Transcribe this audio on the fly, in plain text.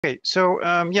Okay, so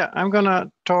yeah, I'm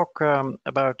gonna talk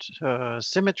about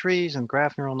symmetries and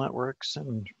graph neural networks,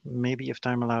 and maybe if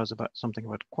time allows, about something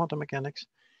about quantum mechanics.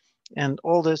 And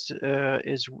all this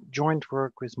is joint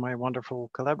work with my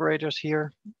wonderful collaborators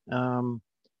here, um,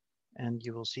 and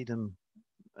you will see them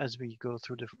as we go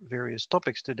through the various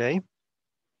topics today.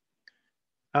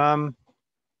 Um,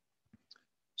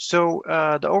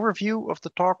 the overview of the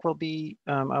talk will be,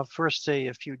 I'll first say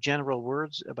a few general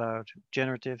words about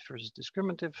generative versus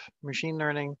discriminative machine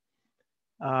learning.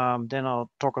 Then I'll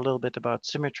talk a little bit about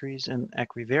symmetries and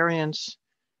equivariance.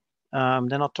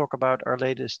 Then I'll talk about our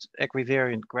latest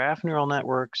equivariant graph neural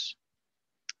networks.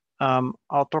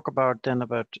 I'll talk about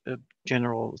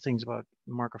general things about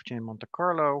Markov chain Monte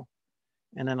Carlo.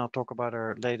 And then I'll talk about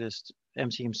our latest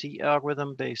mcmc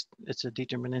algorithm based. It's a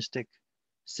deterministic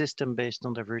system based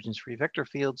on divergence-free vector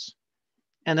fields.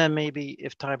 And then maybe,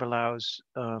 if time allows,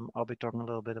 I'll be talking a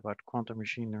little bit about quantum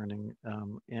machine learning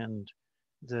and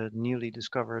the newly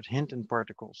discovered Hinton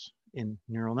particles in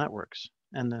neural networks.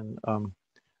 And then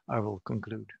I will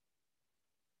conclude.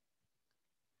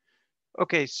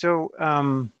 Okay, so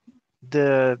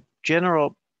the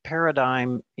general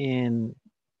paradigm in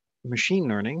machine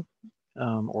learning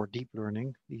or deep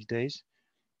learning these days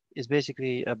is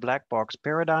basically a black box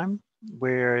paradigm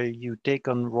where you take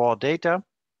on raw data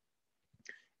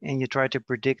and you try to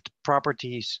predict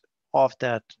properties of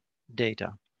that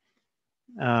data.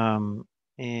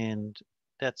 And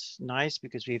that's nice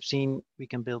because we've seen we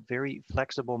can build very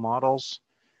flexible models.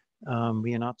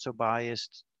 We are not so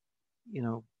biased,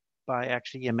 by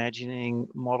actually imagining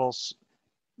models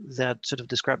that sort of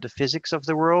describe the physics of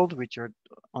the world, which are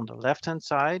on the left-hand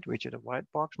side, which are the white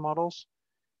box models.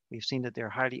 We've seen that they're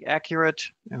highly accurate,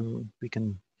 and we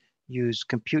can use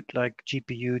compute like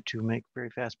GPU to make very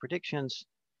fast predictions.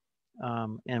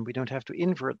 And we don't have to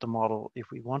invert the model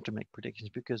if we want to make predictions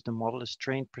because the model is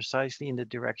trained precisely in the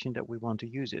direction that we want to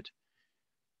use it.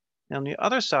 And on the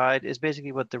other side is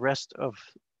basically what the rest of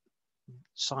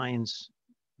science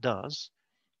does,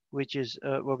 which is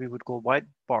what we would call white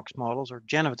box models or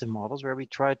generative models, where we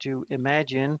try to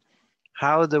imagine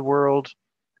how the world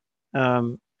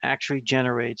actually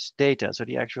generates data, so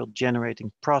the actual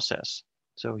generating process.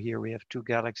 So here we have two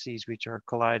galaxies which are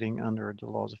colliding under the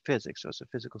laws of physics, so it's a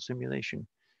physical simulation.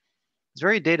 It's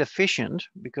very data efficient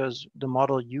because the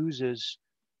model uses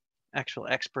actual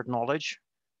expert knowledge,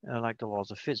 like the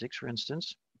laws of physics, for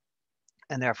instance,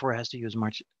 and therefore has to use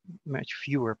much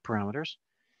fewer parameters.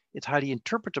 It's highly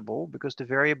interpretable because the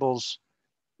variables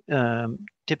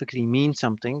typically mean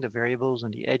something. The variables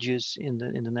and the edges in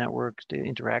the network, the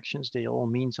interactions, they all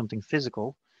mean something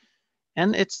physical.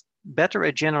 And it's better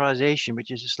at generalization,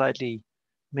 which is a slightly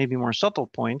maybe more subtle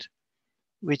point,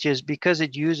 which is because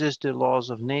it uses the laws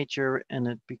of nature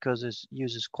and because it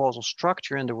uses causal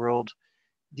structure in the world,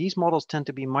 these models tend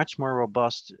to be much more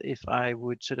robust if I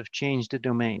would sort of change the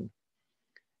domain.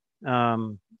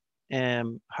 However,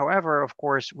 of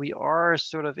course, we are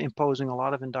sort of imposing a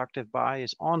lot of inductive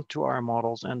bias onto our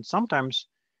models, and sometimes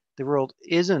the world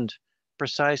isn't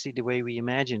precisely the way we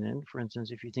imagine it. For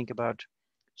instance, if you think about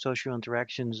social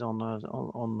interactions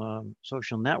on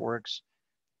social networks,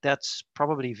 that's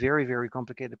probably very, very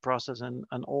complicated process, and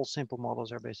all simple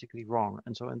models are basically wrong.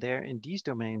 And so in these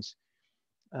domains,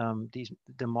 the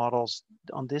models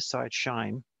on this side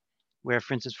shine, where,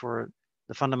 for instance, for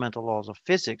the fundamental laws of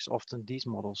physics, often these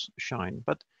models shine.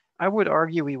 But I would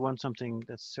argue we want something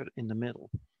that's sort of in the middle.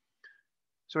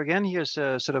 So again, here's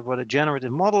sort of what a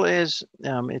generative model is.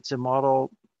 It's a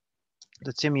model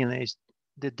that simulates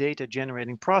the data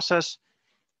generating process.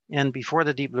 And before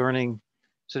the deep learning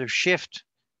sort of shift,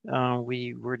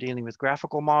 we were dealing with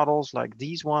graphical models like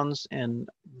these ones, and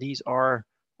these are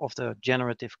of the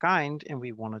generative kind, and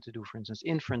we wanted to do, for instance,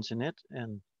 inference in it,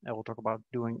 and I will talk about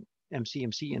doing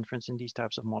mcmc inference in these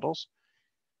types of models.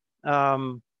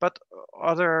 But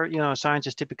other,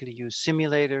 scientists typically use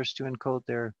simulators to encode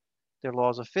their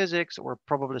laws of physics, or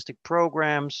probabilistic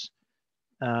programs,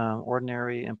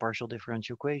 ordinary and partial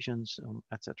differential equations,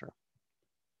 etc.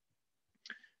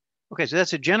 Okay, so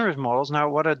that's a generative models. Now,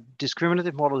 what a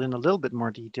discriminative model in a little bit more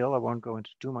detail. I won't go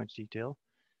into too much detail.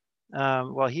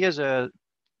 Well, here's a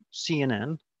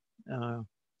CNN,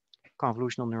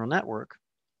 convolutional neural network,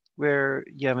 where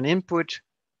you have an input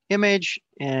image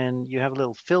and you have a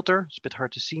little filter. It's a bit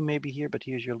hard to see maybe here, but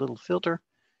here's your little filter.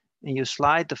 And you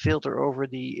slide the filter over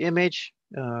the image,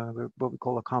 what we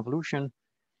call a convolution.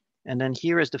 And then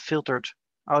here is the filtered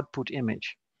output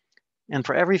image. And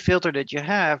for every filter that you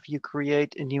have, you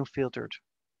create a new filtered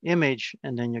image,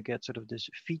 and then you get sort of this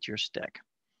feature stack.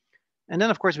 And then,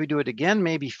 of course, we do it again.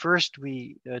 Maybe first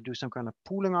we do some kind of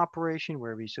pooling operation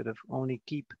where we sort of only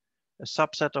keep a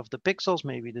subset of the pixels,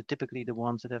 maybe typically the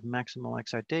ones that have maximal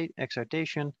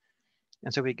excitation.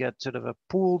 And so we get sort of a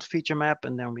pooled feature map,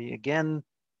 and then we again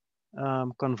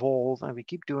convolve, and we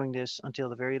keep doing this until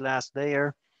the very last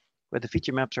layer where the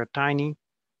feature maps are tiny,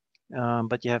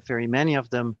 but you have very many of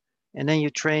them. And then you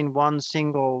train one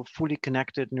single fully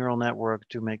connected neural network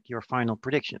to make your final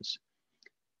predictions.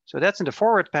 So that's in the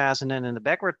forward pass, and then in the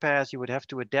backward pass, you would have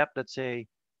to adapt, let's say,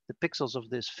 the pixels of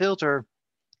this filter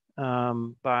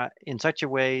but in such a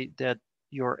way that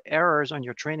your errors on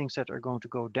your training set are going to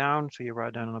go down. So you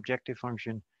write down an objective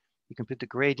function. You compute the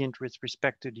gradient with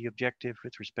respect to the objective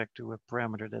with respect to a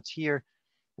parameter that's here.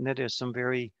 And then there's some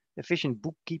very efficient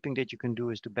bookkeeping that you can do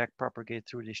is to backpropagate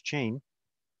through this chain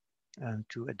and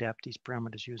to adapt these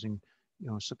parameters using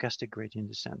stochastic gradient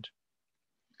descent.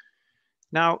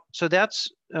 Now, so that's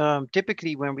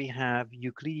typically when we have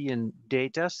Euclidean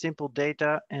data, simple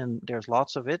data, and there's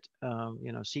lots of it,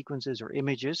 sequences or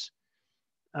images.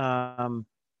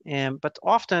 But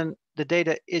often the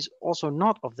data is also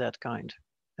not of that kind,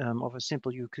 of a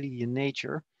simple Euclidean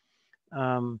nature.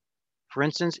 For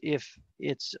instance, if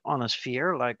it's on a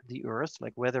sphere like the Earth,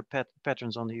 like weather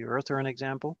patterns on the Earth are an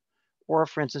example, or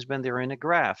for instance, when they're in a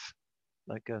graph,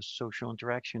 like a social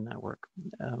interaction network.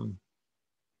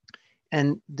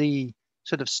 And the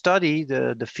sort of study,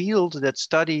 the field that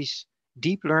studies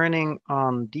deep learning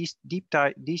on these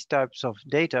types of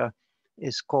data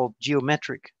is called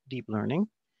geometric deep learning.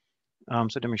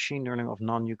 So the machine learning of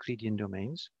non-Euclidean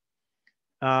domains.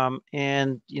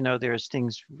 And there's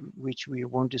things which we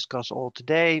won't discuss all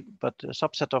today, but a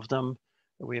subset of them,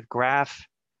 we have graph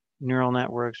neural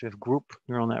networks, we have group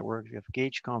neural networks, we have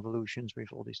gauge convolutions, we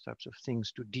have all these types of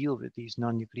things to deal with these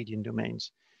non-Euclidean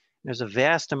domains. There's a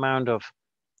vast amount of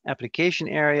application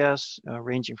areas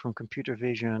ranging from computer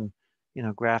vision,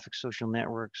 graphics, social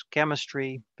networks,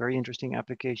 chemistry, very interesting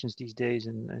applications these days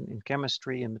in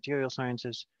chemistry and material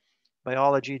sciences,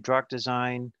 biology, drug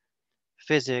design,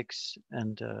 physics,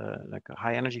 and like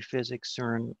high energy physics,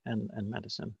 CERN, and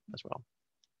medicine as well.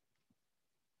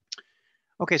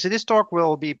 Okay, so this talk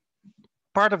will be,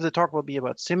 part of the talk will be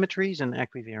about symmetries and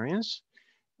equivariance.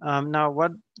 Now,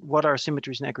 what are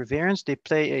symmetries and equivariance? They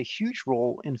play a huge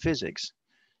role in physics.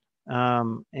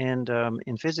 In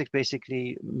physics,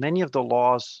 basically, many of the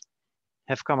laws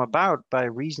have come about by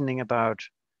reasoning about,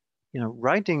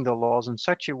 writing the laws in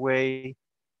such a way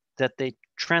that they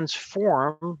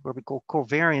transform what we call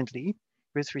covariantly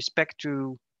with respect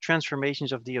to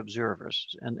transformations of the observers.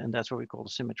 And that's what we call the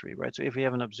symmetry, right? So if we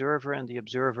have an observer and the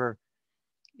observer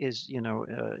is,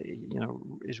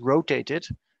 is rotated,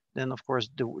 then of course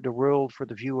the world for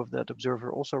the view of that observer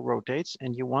also rotates,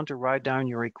 and you want to write down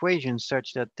your equations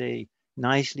such that they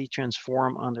nicely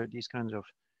transform under these kinds of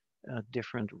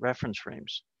different reference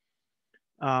frames.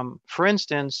 For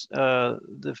instance,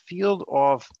 the field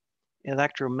of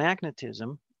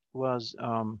electromagnetism was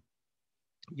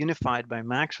unified by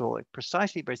Maxwell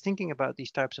precisely by thinking about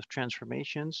these types of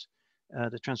transformations.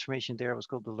 The transformation there was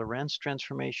called the Lorentz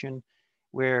transformation,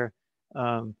 where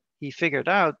he figured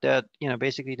out that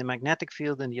basically the magnetic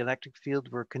field and the electric field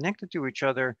were connected to each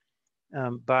other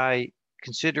by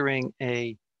considering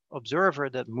a observer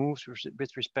that moves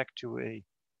with respect to a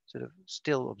sort of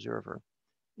still observer.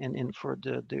 And for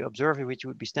the observer which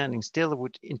would be standing still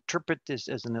would interpret this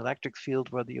as an electric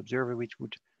field, while the observer which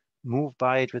would move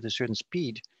by it with a certain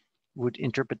speed would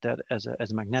interpret that as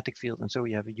a magnetic field. And so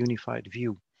we have a unified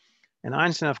view. And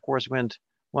Einstein, of course, went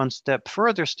one step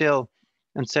further still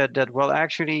and said that, well,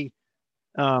 actually,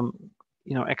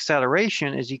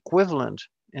 acceleration is equivalent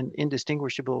and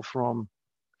indistinguishable from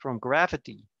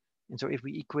gravity. And so if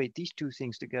we equate these two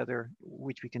things together,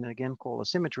 which we can again call a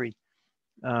symmetry,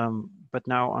 but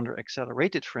now under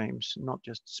accelerated frames, not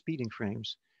just speeding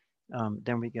frames,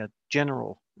 then we get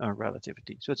general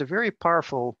relativity. So it's a very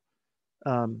powerful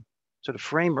sort of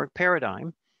framework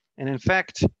paradigm. And in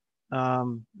fact,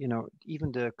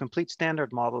 even the complete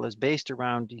standard model is based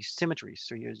around these symmetries.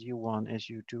 So here's U1,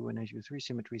 SU2, and SU3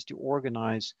 symmetries to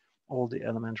organize all the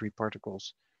elementary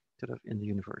particles sort of in the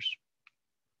universe.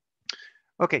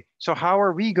 Okay, so how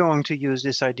are we going to use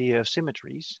this idea of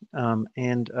symmetries?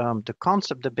 The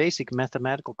concept, the basic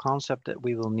mathematical concept that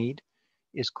we will need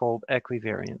is called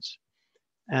equivariance.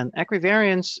 And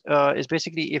equivariance is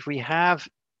basically if we have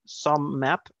some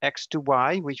map x to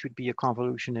y, which would be a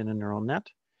convolution in a neural net,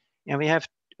 and we have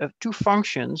two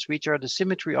functions, which are the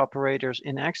symmetry operators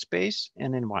in x space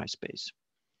and in y space,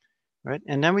 right?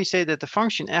 And then we say that the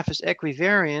function f is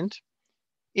equivariant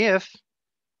if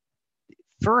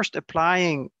first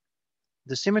applying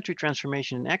the symmetry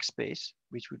transformation in x space,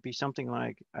 which would be something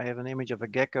like I have an image of a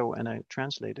gecko and I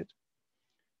translate it,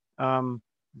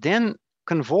 then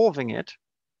convolving it,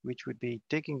 which would be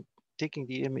taking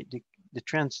the image, the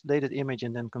translated image,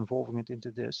 and then convolving it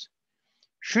into this,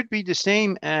 should be the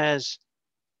same as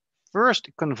first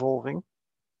convolving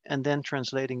and then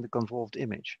translating the convolved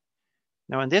image.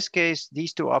 Now, in this case,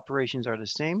 these two operations are the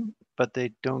same, but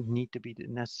they don't need to be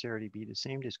necessarily be the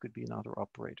same. This could be another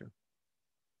operator.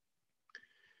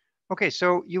 Okay,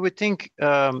 so you would think,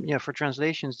 yeah, for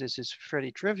translations, this is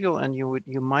fairly trivial, and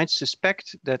you might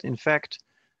suspect that, in fact,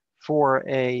 for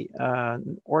a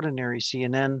ordinary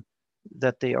CNN,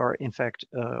 that they are in fact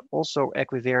also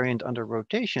equivariant under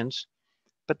rotations.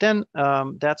 But then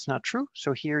that's not true.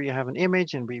 So here you have an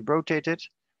image, and we rotate it,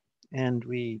 and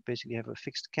we basically have a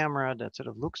fixed camera that sort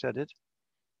of looks at it,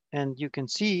 and you can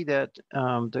see that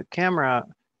the camera,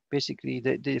 basically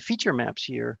the feature maps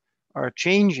here are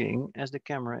changing as the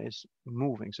camera is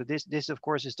moving. So this of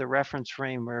course is the reference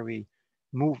frame where we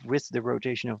move with the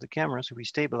rotation of the camera. So we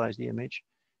stabilize the image,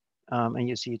 and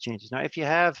you see it changes. Now, if you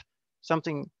have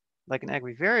something like an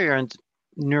equivariant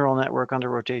neural network under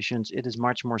rotations, it is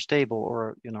much more stable,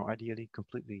 or ideally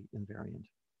completely invariant.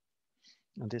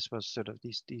 And this was sort of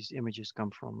these images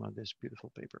come from this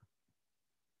beautiful paper.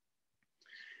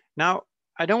 Now,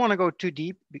 I don't want to go too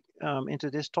deep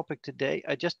into this topic today.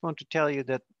 I just want to tell you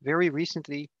that very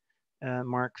recently,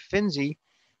 Mark Finzi,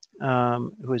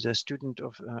 who is a student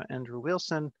of Andrew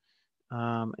Wilson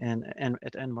and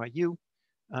at NYU,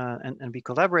 and we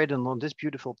collaborated on this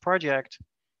beautiful project.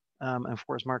 And of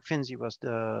course, Mark Finzi was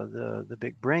the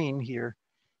big brain here.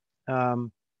 So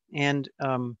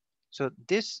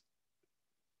this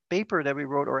paper that we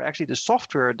wrote, or actually the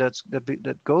software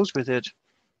that goes with it,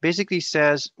 basically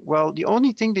says, well, the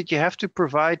only thing that you have to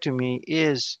provide to me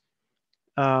is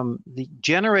the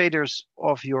generators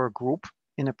of your group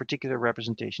in a particular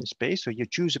representation space. So you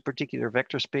choose a particular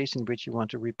vector space in which you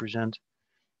want to represent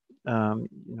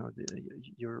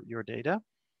your data.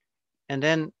 And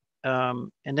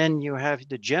then you have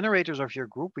the generators of your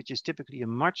group, which is typically a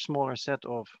much smaller set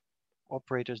of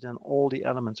operators than all the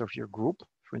elements of your group.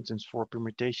 For instance, for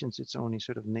permutations, it's only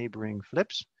sort of neighboring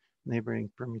flips,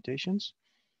 neighboring permutations.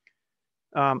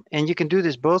 And you can do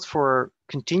this both for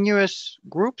continuous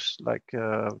groups, like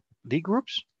Lie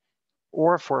groups,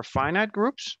 or for finite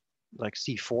groups, like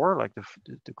C4, like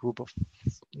the group of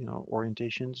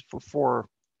orientations for 4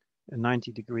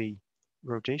 90-degree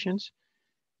rotations.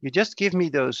 You just give me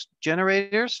those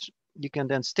generators. You can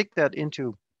then stick that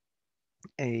into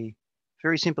a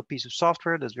very simple piece of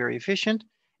software that's very efficient,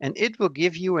 and it will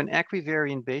give you an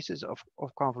equivariant basis of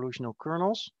convolutional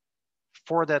kernels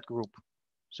for that group.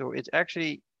 So it's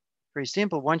actually very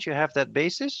simple. Once you have that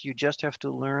basis, you just have to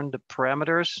learn the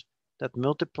parameters that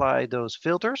multiply those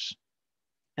filters,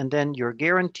 and then you're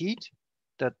guaranteed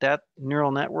that that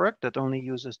neural network that only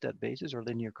uses that basis or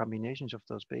linear combinations of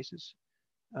those basis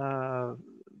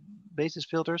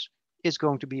filters is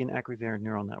going to be an equivariant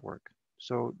neural network.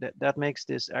 So that makes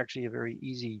this actually a very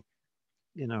easy,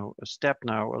 a step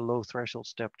now, a low threshold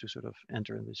step to sort of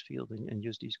enter in this field and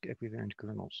use these equivariant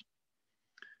kernels.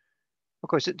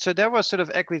 Okay, so that was sort of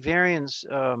equivariance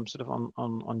sort of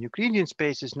on Euclidean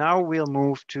spaces. Now we'll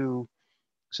move to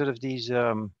sort of these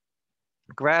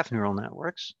graph neural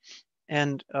networks.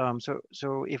 And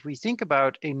so if we think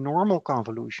about a normal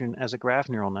convolution as a graph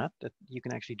neural net, that you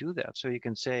can actually do that. So you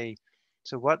can say,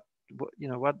 so what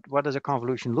does a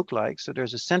convolution look like? So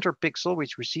there's a center pixel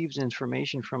which receives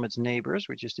information from its neighbors,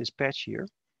 which is this patch here.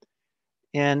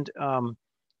 And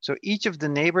so each of the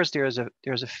neighbors, there's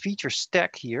a feature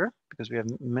stack here because we have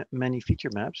many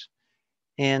feature maps.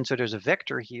 And so there's a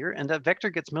vector here, and that vector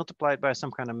gets multiplied by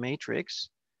some kind of matrix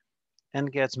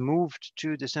and gets moved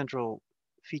to the central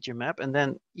feature map. And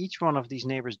then each one of these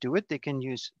neighbors do it. They can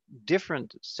use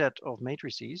different set of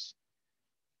matrices.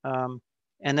 And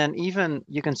then even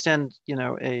you can send,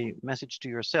 a message to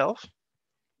yourself,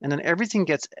 and then everything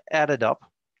gets added up.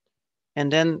 And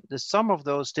then the sum of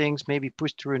those things, maybe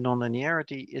pushed through a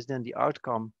nonlinearity, is then the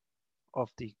outcome of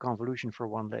the convolution for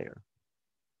one layer.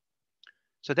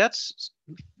 So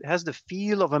has the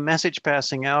feel of a message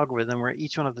passing algorithm where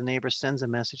each one of the neighbors sends a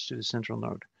message to the central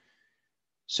node.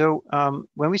 So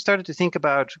when we started to think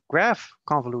about graph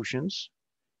convolutions,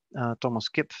 Thomas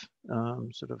Kipf,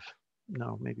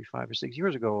 maybe 5 or 6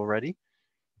 years ago already.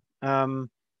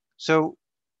 So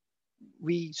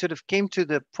we sort of came to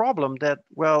the problem that,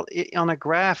 well, on a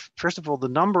graph, first of all, the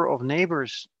number of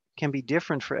neighbors can be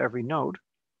different for every node,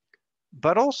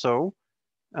 but also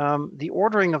the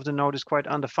ordering of the node is quite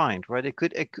undefined, right?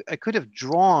 I could have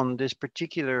drawn this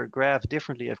particular graph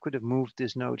differently. I could have moved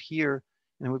this node here,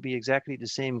 and it would be exactly the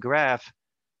same graph.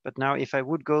 But now if I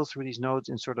would go through these nodes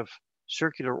in sort of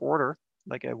circular order,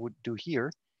 like I would do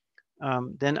here,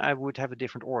 then I would have a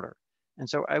different order. And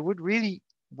so I would really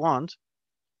want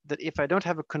that if I don't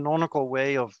have a canonical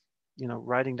way of,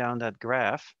 writing down that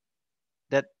graph,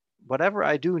 that whatever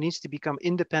I do needs to become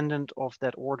independent of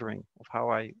that ordering of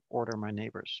how I order my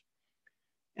neighbors.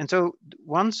 And so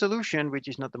one solution, which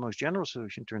is not the most general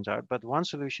solution, turns out, but one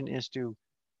solution is to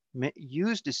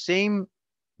use the same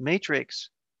matrix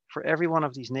for every one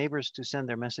of these neighbors to send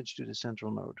their message to the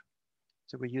central node.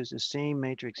 So we use the same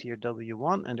matrix here,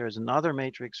 W1, and there's another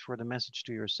matrix for the message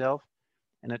to yourself.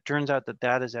 And it turns out that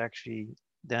that is actually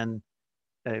then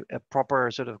a proper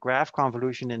sort of graph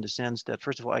convolution in the sense that,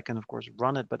 first of all, I can, of course,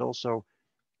 run it, but also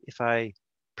if I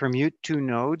permute two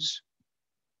nodes,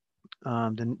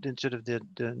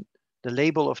 the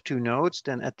label of two nodes,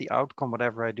 then at the outcome,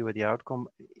 whatever I do at the outcome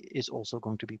is also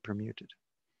going to be permuted.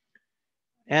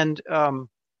 And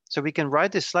so we can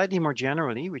write this slightly more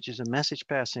generally, which is a message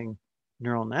passing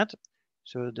neural net.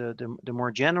 So the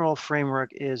more general framework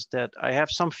is that I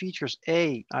have some features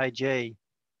A, I, J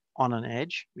on an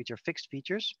edge, which are fixed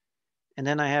features. And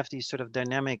then I have these sort of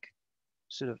dynamic,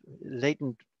 sort of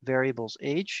latent variables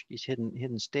H, these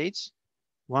hidden states,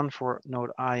 one for node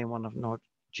I and one of node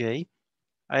J.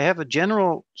 I have a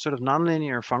general sort of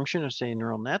nonlinear function, or say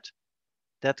neural net,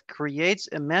 that creates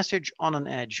a message on an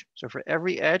edge. So for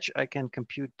every edge, I can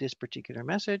compute this particular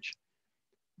message.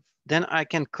 Then I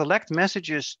can collect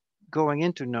messages going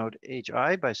into node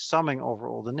HI by summing over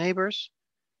all the neighbors.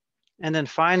 And then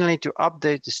finally, to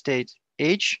update the state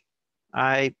H,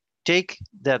 I take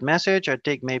that message, I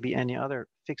take maybe any other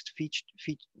fixed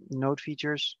node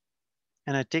features,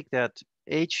 and I take that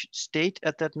H state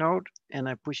at that node, and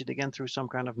I push it again through some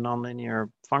kind of nonlinear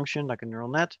function, like a neural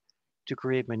net, to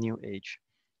create my new H.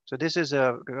 So this is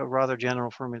a rather general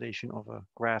formulation of a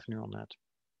graph neural net.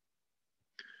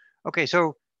 Okay,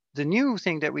 so the new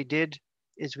thing that we did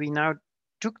is we now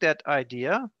took that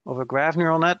idea of a graph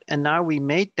neural net, and now we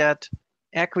made that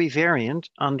equivariant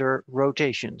under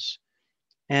rotations.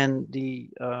 And the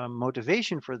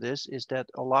motivation for this is that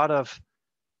a lot of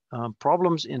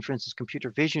problems in, for instance, computer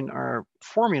vision are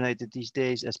formulated these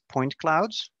days as point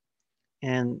clouds.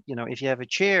 And if you have a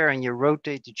chair and you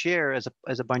rotate the chair as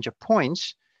a bunch of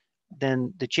points,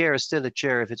 then the chair is still a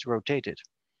chair if it's rotated.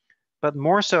 But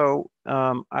more so,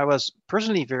 I was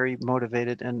personally very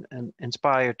motivated and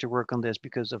inspired to work on this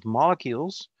because of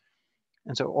molecules.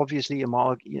 And so obviously a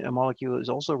molecule is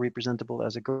also representable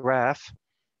as a graph.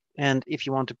 And if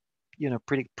you want to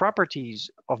predict properties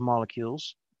of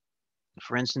molecules,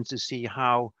 for instance, to see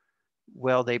how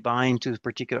well they bind to a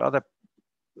particular other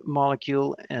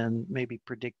molecule and maybe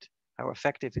predict how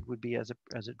effective it would be as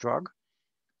a drug,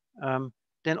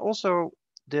 then also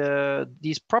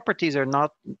these properties are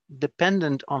not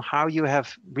dependent on how you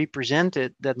have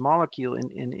represented that molecule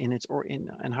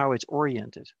in how it's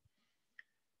oriented.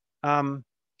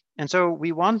 And so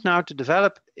we want now to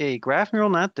develop a graph neural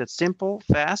net that's simple,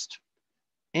 fast,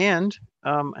 and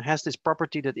has this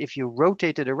property that if you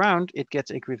rotate it around, it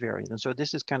gets equivariant. And so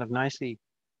this is kind of nicely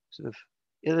sort of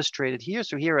illustrated here.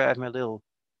 So here I have my little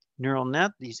neural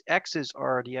net. These x's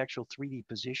are the actual 3D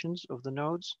positions of the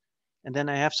nodes. And then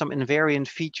I have some invariant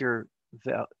feature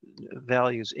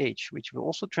values h, which will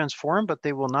also transform, but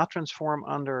they will not transform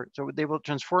so they will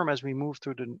transform as we move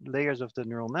through the layers of the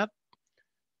neural net,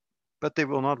 but they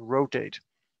will not rotate.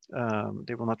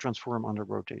 They will not transform under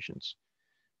rotations.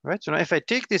 Right, so now if I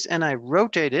take this and I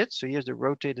rotate it, so here's the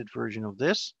rotated version of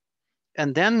this,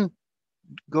 and then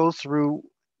go through,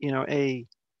 a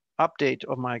update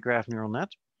of my graph neural net,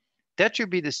 that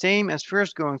should be the same as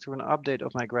first going through an update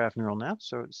of my graph neural net.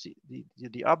 So see,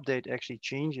 the update actually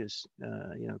changes,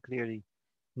 clearly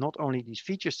not only these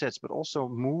feature sets, but also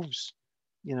moves,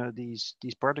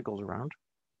 these particles around.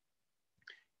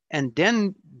 And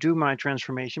then do my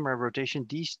transformation, my rotation.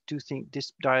 These two things,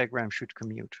 this diagram should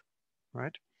commute,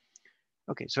 right?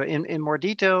 Okay, so in more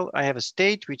detail, I have a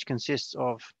state which consists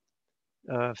of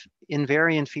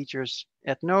invariant features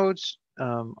at nodes,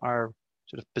 are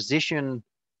sort of positions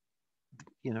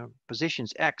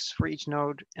x for each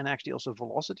node, and actually also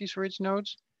velocities for each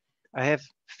nodes. I have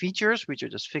features which are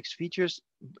just fixed features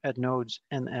at nodes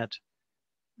and at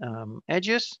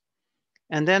edges.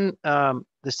 And then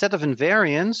the set of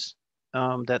invariants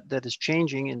that is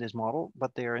changing in this model,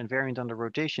 but they are invariant under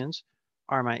rotations,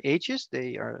 are my h's.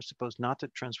 They are supposed not to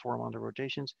transform under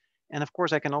rotations. And of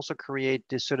course, I can also create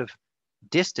this sort of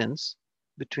distance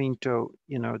between the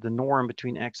norm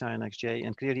between xi and xj,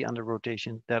 and clearly under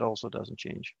rotation, that also doesn't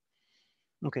change.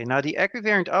 Okay, now the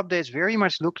equivariant updates very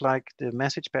much look like the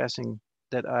message passing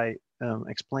that I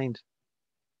explained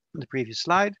in the previous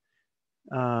slide.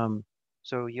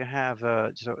 So you have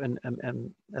a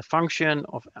function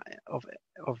of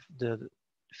the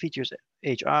features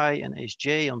hi and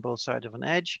hj on both sides of an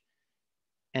edge,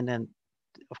 and then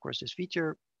of course this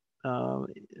feature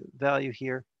value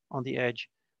here on the edge.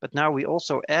 But now we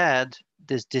also add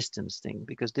this distance thing,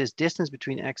 because this distance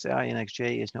between xi and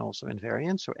xj is now also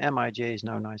invariant. So mij is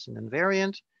now nice and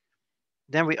invariant.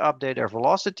 Then we update our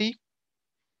velocity.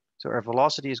 So our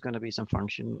velocity is going to be some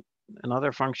function,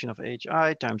 another function of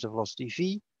hi times the velocity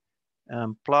v,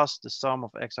 plus the sum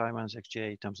of xi minus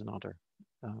xj times another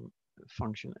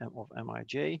function of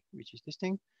mij, which is this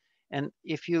thing. And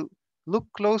if you look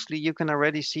closely, you can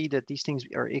already see that these things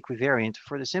are equivariant,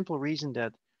 for the simple reason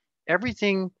that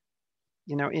everything,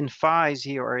 in phi's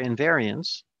here are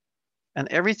invariants, and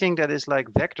everything that is like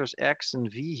vectors x and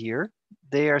v here,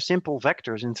 they are simple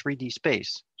vectors in 3D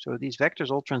space. So these vectors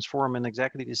all transform in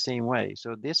exactly the same way.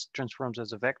 So this transforms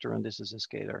as a vector and this is a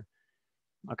scalar.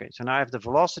 Okay, so now I have the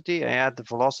velocity. I add the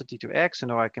velocity to x, and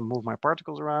now I can move my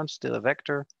particles around, still a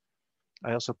vector.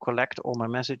 I also collect all my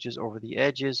messages over the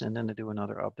edges, and then I do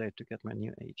another update to get my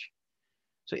new h.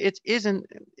 So it isn't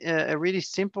a really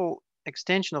simple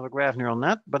extension of a graph neural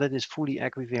net, but it is fully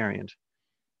equivariant.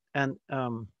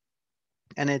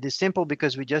 And it is simple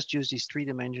because we just use these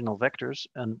three-dimensional vectors.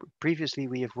 And previously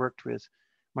we have worked with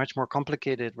much more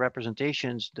complicated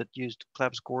representations that used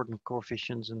Clebsch-Gordon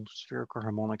coefficients and spherical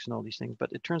harmonics and all these things.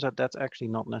 But it turns out that's actually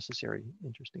not necessary,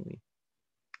 interestingly.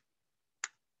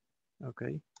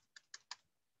 Okay.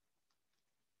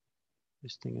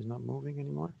 This thing is not moving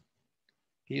anymore.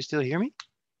 Can you still hear me?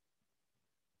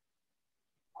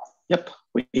 Yep,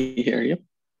 we hear you.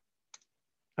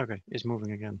 Okay, it's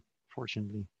moving again,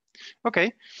 fortunately.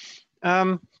 Okay.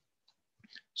 Yeah,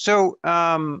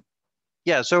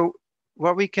 so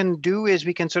what we can do is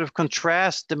we can sort of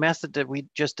contrast the method that we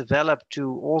just developed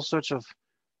to all sorts of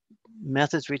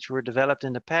methods which were developed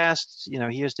in the past.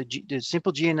 Here's the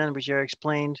simple GNN, which I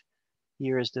explained.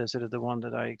 Here is the sort of the one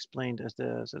that I explained as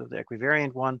the sort of the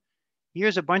equivariant one.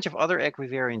 Here's a bunch of other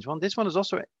equivariants. This one is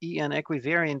also EN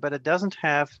equivariant, but it doesn't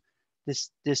have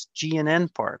this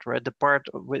GNN part, right? The part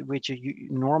which a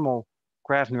normal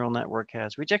graph neural network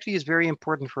has, which actually is very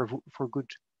important for good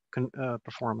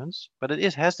performance, but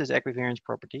it has this equivariance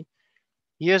property.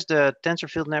 Here's the tensor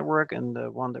field network, and the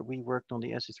one that we worked on,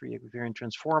 the SE3 equivariant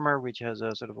transformer, which has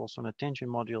a sort of also an attention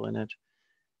module in it.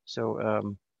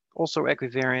 So also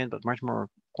equivariant, but much more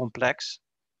complex.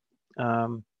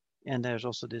 And there's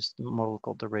also this model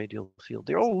called the radial field.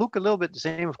 They all look a little bit the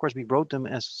same. Of course, we wrote them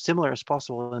as similar as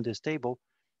possible in this table,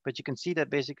 but you can see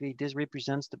that basically this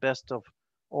represents the best of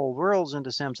all worlds in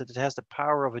the sense that it has the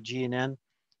power of a GNN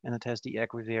and it has the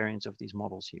equivariance of these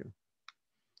models here.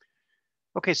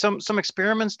 Okay, some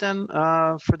experiments then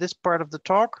for this part of the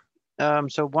talk.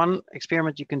 So one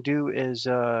experiment you can do is,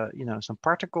 some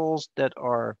particles that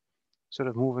are sort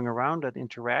of moving around that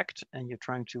interact, and you're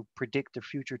trying to predict the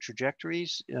future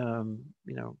trajectories,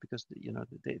 because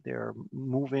they're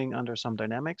moving under some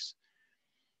dynamics.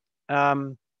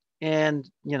 And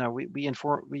we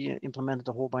implemented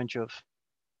a whole bunch of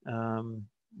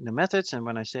methods, and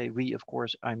when I say we, of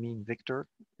course, I mean Victor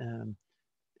and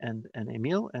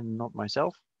Emil, and not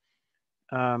myself.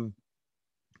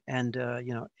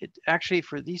 It actually,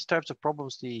 for these types of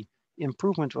problems, the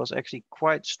improvement was actually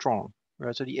quite strong.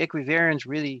 Right, so the equivariance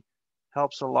really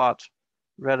helps a lot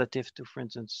relative to, for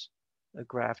instance, a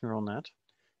graph neural net.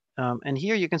 And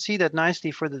here you can see that nicely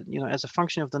for the, as a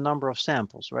function of the number of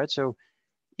samples, right? So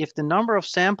if the number of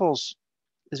samples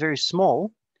is very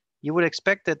small, you would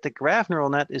expect that the graph neural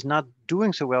net is not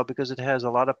doing so well because it has a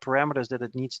lot of parameters that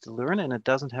it needs to learn and it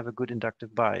doesn't have a good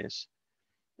inductive bias.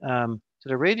 So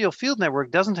the radial field network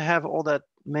doesn't have all that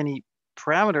many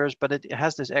parameters, but it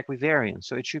has this equivariance,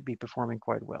 so it should be performing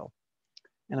quite well.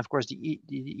 And of course, the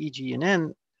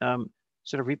EGNN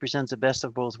sort of represents the best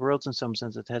of both worlds in some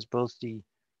sense. It has both the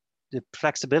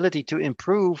flexibility to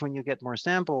improve when you get more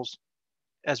samples,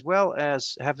 as well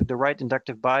as having the right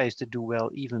inductive bias to do well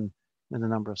even when the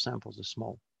number of samples is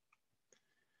small.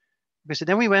 Okay, so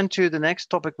then we went to the next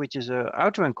topic, which is an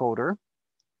autoencoder.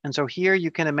 And so here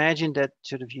you can imagine that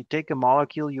sort of you take a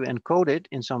molecule, you encode it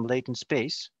in some latent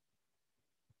space,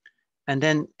 and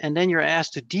then you're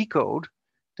asked to decode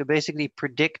to basically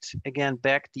predict again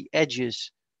back the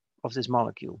edges of this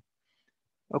molecule.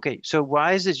 Okay, so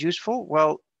why is this useful?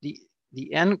 Well, the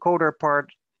encoder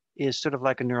part is sort of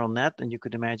like a neural net, and you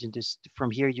could imagine this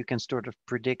from here you can sort of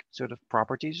predict sort of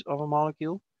properties of a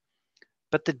molecule.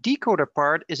 But the decoder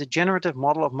part is a generative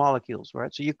model of molecules,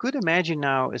 right? So you could imagine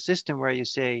now a system where you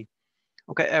say,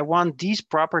 okay, I want these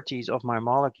properties of my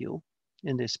molecule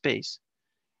in this space.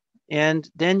 And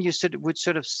then you would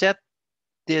sort of set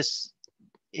this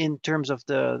in terms of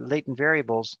the latent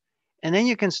variables. And then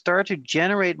you can start to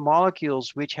generate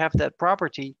molecules which have that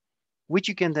property, which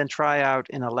you can then try out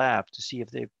in a lab to see if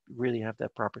they really have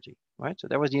that property, right? So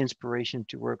that was the inspiration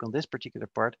to work on this particular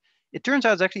part. It turns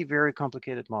out it's actually a very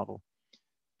complicated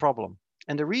problem.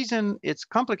 And the reason it's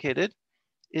complicated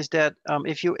is that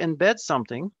if you embed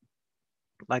something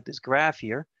like this graph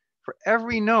here, for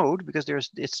every node, because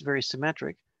it's very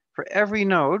symmetric, for every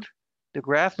node, the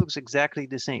graph looks exactly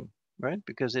the same, right?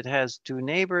 Because it has two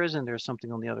neighbors and there's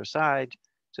something on the other side.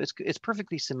 So it's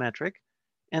perfectly symmetric.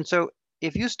 And so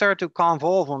if you start to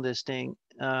convolve on this thing,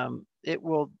 it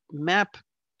will map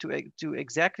to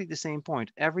exactly the same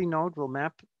point. Every node will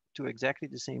map to exactly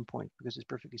the same point because it's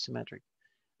perfectly symmetric.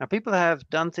 Now, people have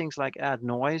done things like add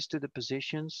noise to the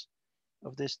positions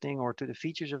of this thing or to the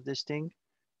features of this thing.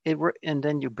 And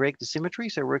then you break the symmetry,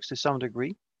 so it works to some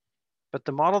degree. But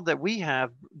the model that we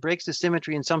have breaks the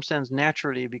symmetry in some sense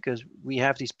naturally because we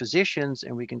have these positions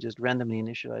and we can just randomly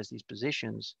initialize these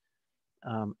positions.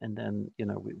 And then, you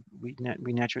know, we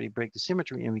naturally break the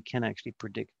symmetry and we can actually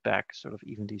predict back sort of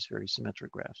even these very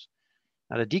symmetric graphs.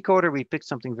 Now, the decoder, we picked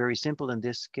something very simple in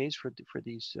this case for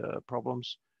these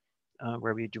problems,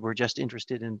 where we were just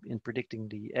interested in predicting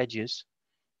the edges.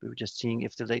 We were just seeing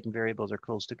if the latent variables are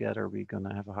close together, we're going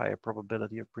to have a higher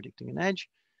probability of predicting an edge.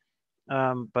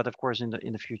 But of course, in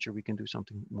the future, we can do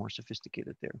something more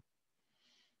sophisticated there.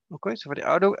 Okay, so for the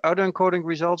autoencoding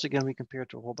results, again, we compare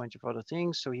to a whole bunch of other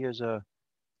things. So here's a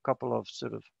couple of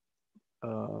sort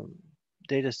of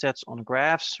data sets on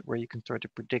graphs where you can start to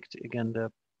predict, again,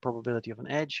 the probability of an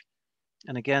edge.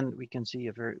 And again, we can see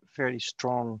a fairly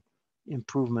strong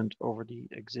improvement over the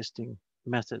existing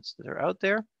methods that are out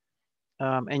there.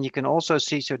 And you can also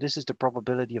see, so this is the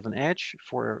probability of an edge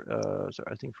for, so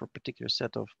I think for a particular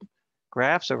set of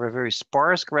graphs. So we're very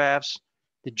sparse graphs.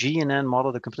 The GNN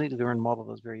model, the completely learned model,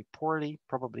 does very poorly,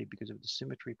 probably because of the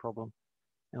symmetry problem.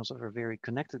 And also for a very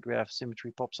connected graph,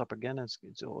 symmetry pops up again, and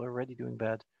it's already doing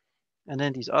bad. And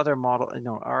then these other model, you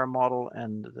know, our model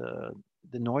and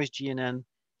the noise GNN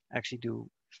actually do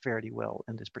fairly well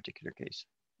in this particular case.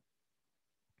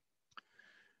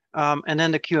 And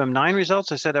then the QM9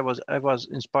 results, I said I was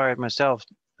inspired myself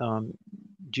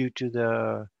due to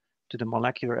the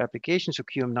molecular application. So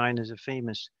QM9 is a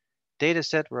famous data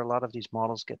set where a lot of these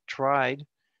models get tried.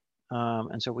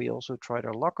 And so we also tried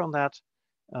our luck on that.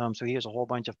 So here's a whole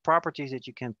bunch of properties that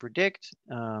you can predict.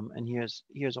 And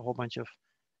here's a whole bunch of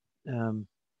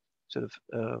sort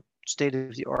of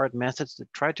state-of-the-art methods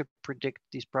that try to predict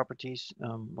these properties.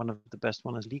 One of the best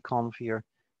one is LeConv here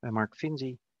by Mark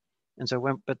Finzi. And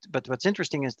so but what's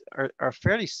interesting is our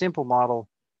fairly simple model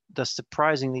does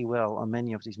surprisingly well on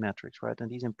many of these metrics, right?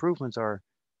 And these improvements are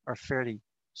fairly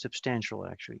substantial,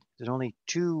 actually. There's only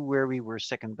two where we were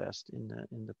second best in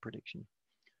the prediction.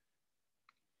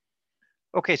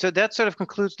 Okay, so that sort of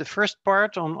concludes the first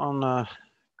part on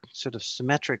sort of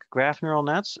symmetric graph neural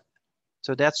nets.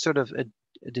 So that's sort of a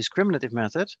discriminative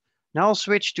method. Now I'll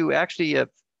switch to actually a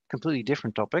completely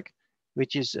different topic,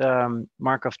 which is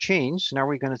Markov chains. Now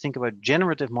we're going to think about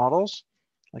generative models,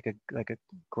 like a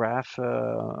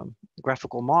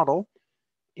graphical model.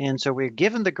 And so we're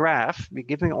given the graph, we're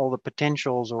giving all the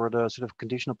potentials or the sort of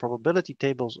conditional probability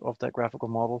tables of that graphical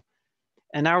model.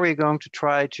 And now we're going to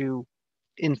try to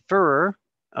infer,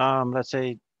 let's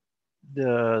say,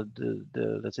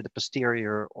 let's say the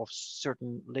posterior of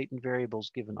certain latent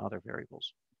variables given other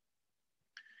variables.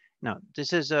 Now,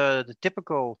 this is the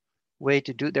typical way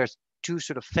to do. There's two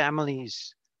sort of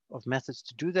families of methods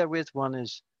to do that with. One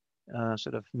is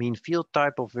sort of mean field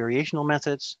type of variational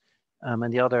methods,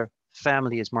 and the other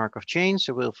family is Markov chains.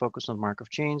 So we'll focus on Markov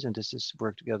chains, and this is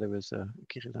work together with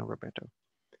Kirill and Roberto.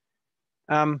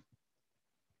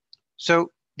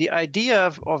 So the idea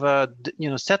of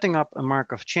setting up a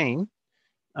Markov chain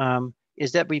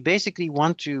is that we basically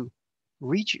want to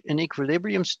reach an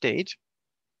equilibrium state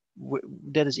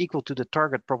that is equal to the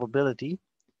target probability.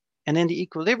 And in the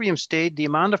equilibrium state, the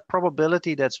amount of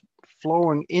probability that's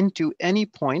flowing into any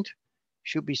point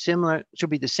should be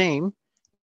the same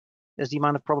as the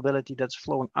amount of probability that's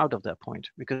flowing out of that point,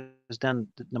 because then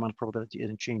the amount of probability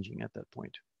isn't changing at that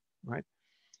point, right?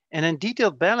 And in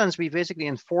detailed balance, we basically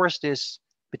enforce this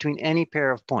between any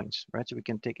pair of points, right? So we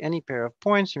can take any pair of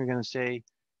points and we're going to say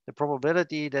the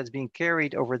probability that's being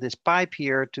carried over this pipe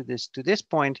here to this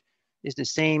point is the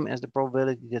same as the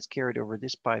probability that's carried over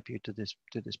this pipe here to this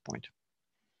point.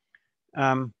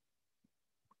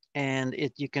 And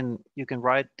you can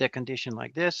write the condition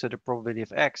like this. So the probability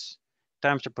of x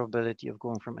times the probability of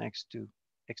going from x to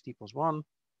xt plus 1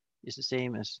 is the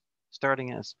same as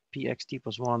starting as pxt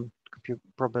plus 1, compute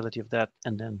probability of that,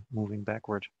 and then moving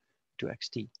backward to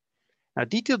xt. Now,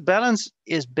 detailed balance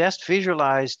is best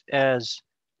visualized as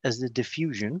the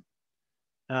diffusion.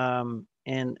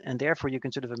 And therefore you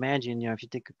can sort of imagine, if you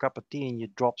take a cup of tea and you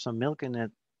drop some milk in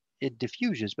it, it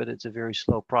diffuses, but it's a very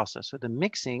slow process. So the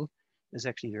mixing is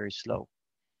actually very slow.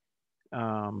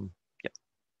 Yeah.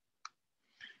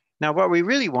 Now what we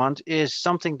really want is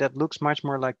something that looks much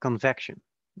more like convection,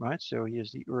 right? So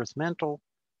here's the Earth mantle,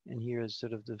 and here's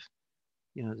sort of the,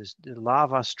 the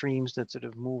lava streams that sort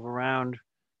of move around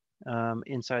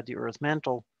inside the Earth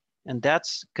mantle, and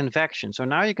that's convection. So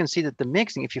now you can see that the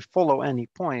mixing, if you follow any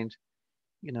point,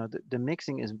 the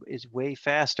mixing is way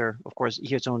faster. Of course,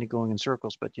 here it's only going in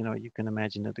circles, but you can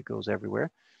imagine that it goes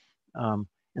everywhere. And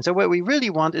so what we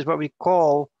really want is what we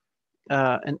call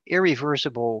an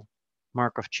irreversible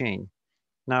Markov chain.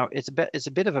 Now it's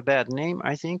a bit of a bad name,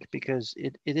 I think, because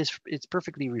it's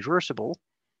perfectly reversible,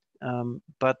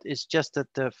 but it's just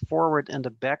that the forward and the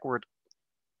backward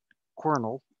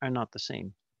kernel are not the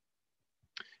same.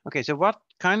 Okay, so what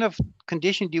kind of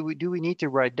condition do we need to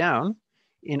write down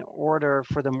in order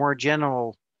for the more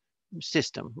general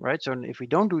system, right? So if we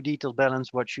don't do detailed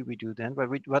balance, what should we do then?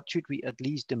 What should we at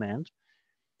least demand?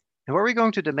 And what we're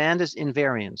going to demand is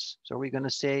invariance. So we're going to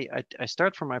say I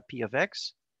start from my P of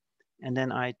X, and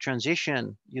then I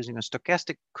transition using a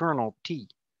stochastic kernel T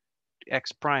to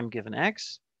X prime given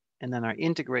X, and then I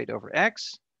integrate over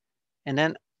X, and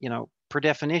then, per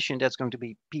definition, that's going to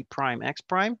be P prime X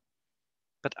prime.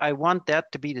 But I want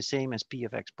that to be the same as P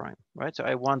of X prime, right? So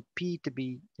I want P to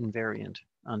be invariant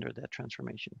under that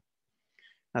transformation.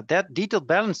 Now that detailed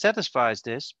balance satisfies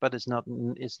this, but it's not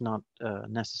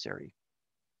necessary.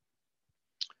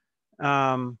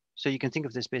 So you can think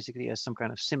of this basically as some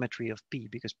kind of symmetry of P,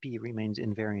 because P remains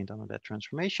invariant under that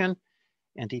transformation.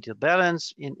 And detailed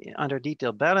balance, under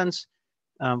detailed balance,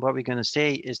 what we're going to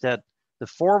say is that the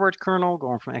forward kernel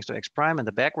going from X to X prime and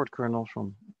the backward kernel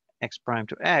from X prime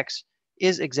to X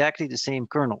is exactly the same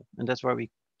kernel. And that's why we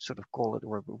sort of call it,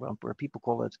 or where people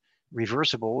call it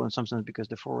reversible in some sense, because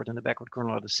the forward and the backward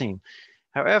kernel are the same.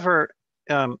 However,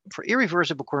 for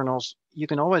irreversible kernels, you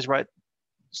can always write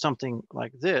something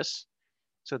like this.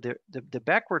 So the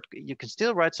backward, you can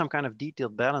still write some kind of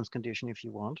detailed balance condition if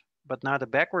you want, but now the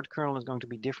backward kernel is going to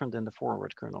be different than the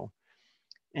forward kernel.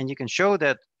 And you can show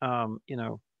that,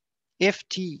 if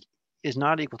T is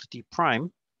not equal to T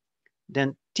prime,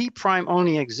 then T prime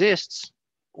only exists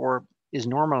or is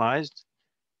normalized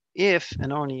if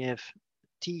and only if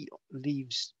T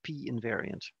leaves P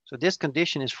invariant. So this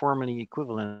condition is formally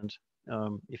equivalent,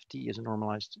 if T is a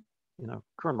normalized,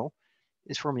 kernel,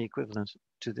 is formally equivalent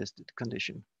to this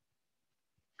condition.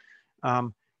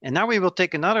 And now we will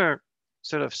take another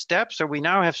sort of step. So we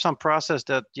now have some process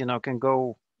that, can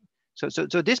go. So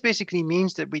this basically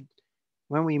means that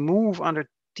when we move under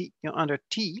T,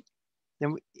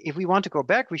 then if we want to go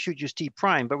back, we should use T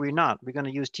prime, but we're not. We're going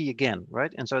to use T again,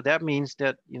 right? And so that means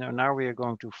that, now we are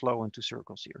going to flow into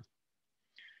circles here.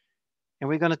 And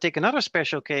we're going to take another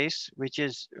special case, which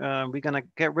is we're going to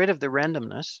get rid of the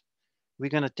randomness. We're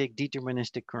going to take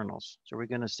deterministic kernels. So we're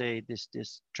going to say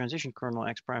this transition kernel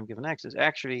X prime given X is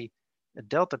actually a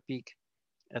delta peak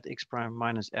at X prime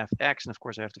minus Fx. And of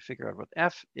course, I have to figure out what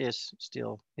F is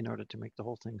still in order to make the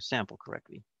whole thing sample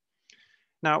correctly.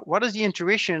 Now, what is the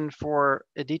intuition for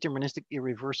a deterministic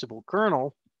irreversible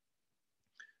kernel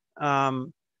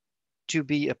to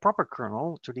be a proper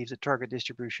kernel, to leave the target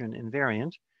distribution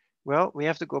invariant? Well, we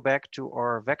have to go back to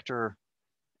our vector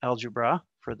algebra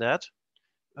for that.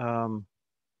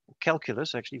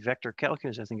 Calculus, actually vector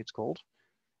calculus, I think it's called.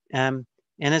 And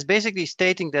it's basically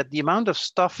stating that the amount of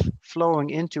stuff flowing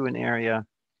into an area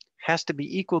has to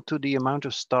be equal to the amount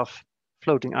of stuff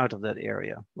floating out of that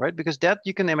area, right? Because that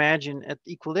you can imagine at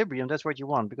equilibrium, that's what you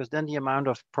want, because then the amount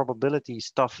of probability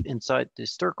stuff inside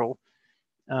this circle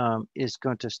is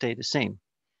going to stay the same.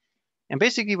 And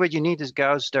basically what you need is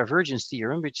Gauss' divergence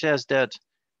theorem, which says that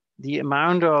the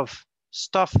amount of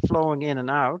stuff flowing in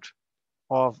and out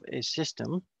of a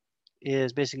system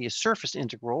is basically a surface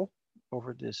integral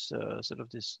over this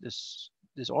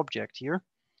this object here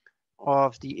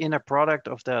of the inner product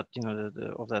of that,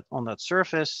 on that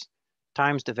surface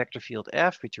times the vector field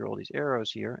F, which are all these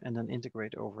arrows here, and then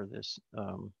integrate over this,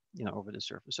 over the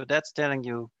surface. So that's telling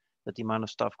you that the amount of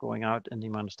stuff going out and the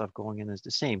amount of stuff going in is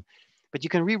the same. But you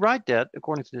can rewrite that,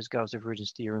 according to this Gauss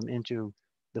divergence theorem, into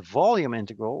the volume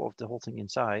integral of the whole thing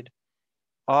inside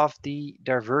of the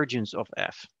divergence of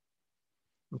F.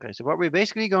 Okay, so what we're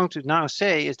basically going to now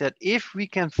say is that if we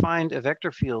can find a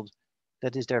vector field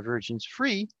that is divergence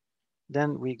free,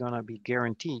 then we're going to be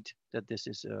guaranteed that this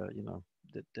is,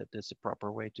 that that's a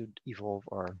proper way to evolve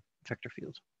our vector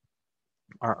field.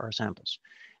 our samples.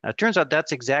 It turns out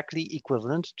that's exactly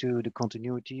equivalent to the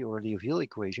continuity or Liouville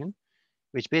equation,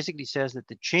 which basically says that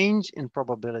the change in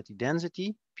probability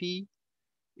density, P,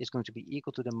 is going to be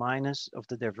equal to the minus of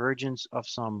the divergence of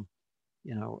some,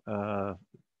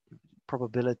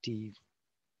 probability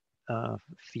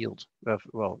field.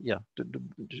 Well, yeah,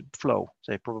 the flow,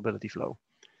 say probability flow.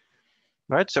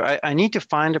 Right, so I need to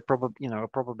find a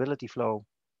probability flow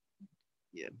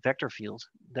vector field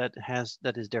that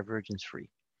is divergence free,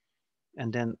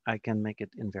 and then I can make it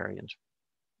invariant.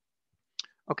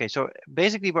 Okay, so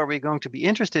basically what we're going to be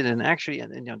interested in actually,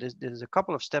 and there's a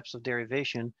couple of steps of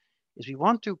derivation, is we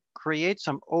want to create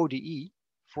some ODE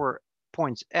for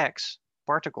points X,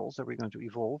 particles that we're going to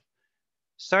evolve,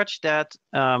 such that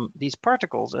these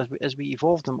particles, as we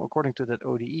evolve them according to that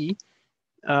ODE,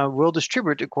 will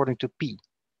distribute according to P.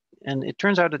 And it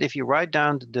turns out that if you write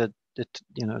down the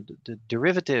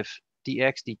derivative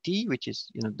dx dt, which is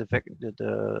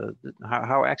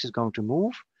how x is going to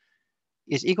move,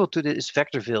 is equal to this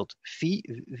vector field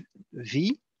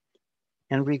v,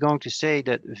 and we're going to say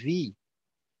that v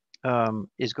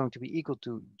is going to be equal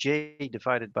to j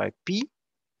divided by p,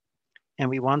 and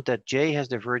we want that j has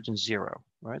divergence 0,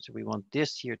 right? So we want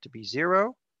this here to be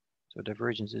 0, so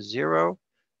divergence is 0,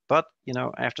 but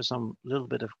after some little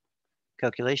bit of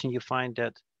calculation, you find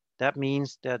that that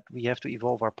means that we have to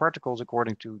evolve our particles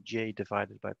according to j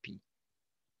divided by p.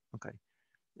 Okay,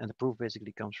 and the proof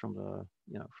basically comes from the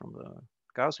from the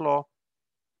Gauss law,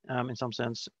 in some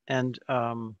sense. And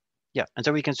yeah, and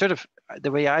so we can sort of,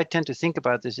 the way I tend to think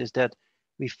about this is that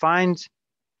we find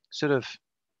sort of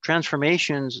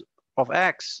transformations of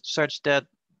x such that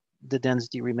the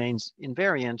density remains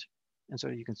invariant, and so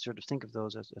you can sort of think of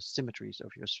those as symmetries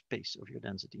of your space, of your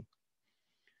density.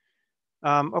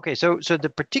 Okay, so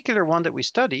the particular one that we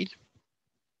studied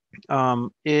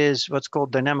is what's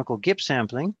called dynamical Gibbs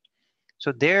sampling.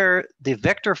 So there, the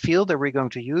vector field that we're going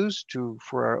to use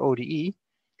for our ODE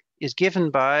is given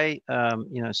by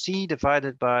C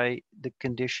divided by the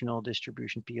conditional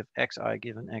distribution P of xi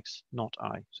given x not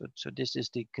I. So this is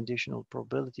the conditional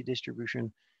probability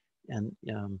distribution, and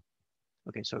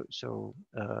okay, so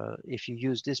if you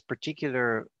use this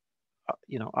particular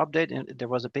update, and there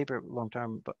was a paper a long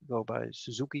time ago by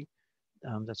Suzuki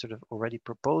that sort of already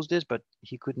proposed this, but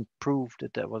he couldn't prove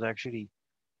that that was actually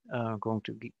going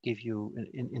to give you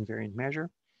an invariant measure.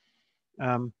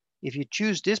 If you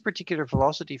choose this particular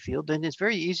velocity field, then it's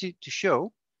very easy to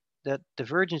show that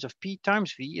divergence of P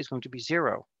times V is going to be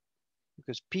 0,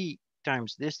 because P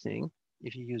times this thing,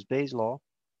 if you use Bayes' law,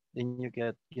 then you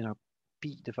get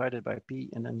P divided by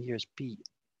P, and then here's P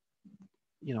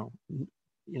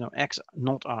x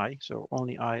not I, so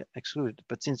only I excluded.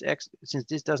 But since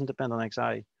this doesn't depend on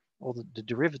xi, all the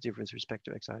derivative with respect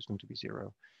to xi is going to be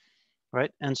 0,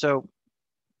 right? And so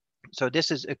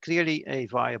this is clearly a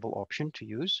viable option to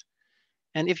use.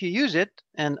 And if you use it,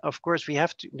 and of course we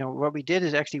have to, what we did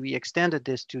is actually we extended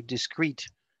this to discrete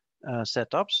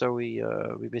setup. So we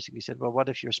basically said, well, what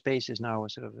if your space is now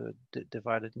sort of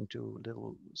divided into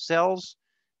little cells,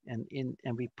 and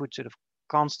we put sort of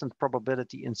constant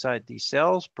probability inside these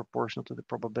cells proportional to the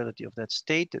probability of that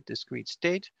state, that discrete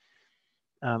state,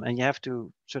 and you have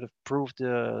to sort of prove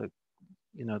the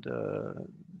the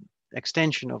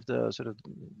extension of the sort of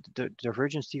the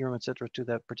divergence theorem, etc., to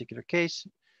that particular case.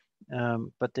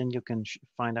 But then you can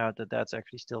find out that that's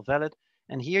actually still valid.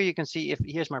 And here you can see, if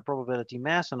here's my probability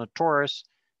mass on a torus,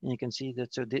 and you can see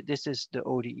that, so this is the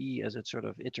ODE as it sort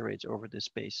of iterates over this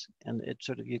space, and it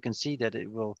sort of, you can see that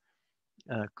it will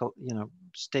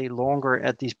stay longer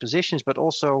at these positions, but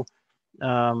also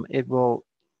it will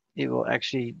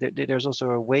actually, there's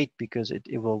also a weight, because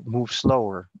it will move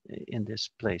slower in this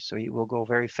place. So it will go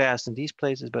very fast in these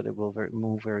places, but it will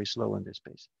move very slow in this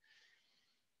space.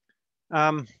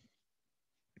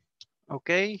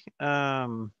 Okay,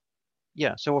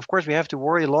 yeah, so of course we have to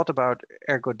worry a lot about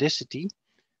ergodicity,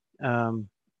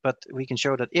 but we can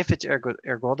show that if it's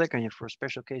ergodic, and for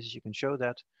special cases you can show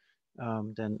that,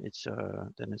 then it's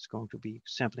going to be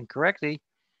sampling correctly.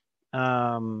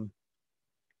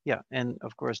 Yeah, and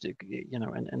of course the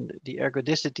the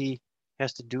ergodicity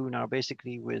has to do now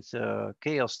basically with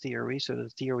chaos theory, so the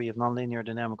theory of nonlinear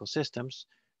dynamical systems.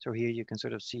 So here you can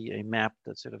sort of see a map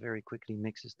that sort of very quickly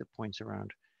mixes the points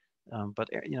around. But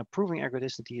proving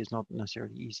ergodicity is not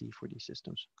necessarily easy for these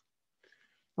systems.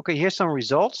 Okay, here's some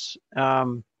results.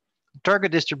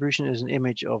 Target distribution is an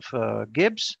image of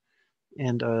Gibbs,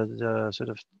 and the sort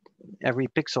of every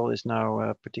pixel is now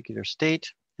a particular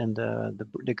state, and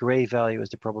the gray value is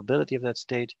the probability of that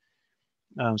state.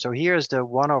 So here's the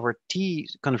 1/t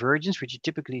convergence, which you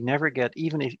typically never get,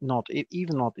 even not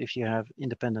if you have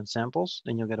independent samples.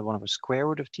 Then you'll get a 1/square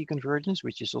root of t convergence,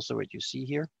 which is also what you see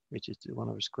here, which is the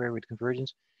 1/square root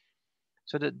convergence.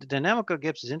 So the dynamical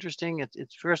Gibbs is interesting.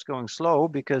 It's first going slow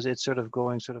because it's sort of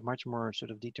going much more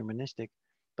sort of deterministic,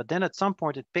 but then at some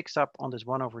point it picks up on this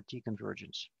 1/t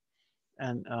convergence,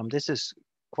 and this is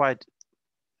quite.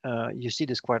 You see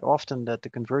this quite often, that the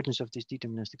convergence of these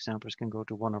deterministic samplers can go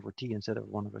to 1/t instead of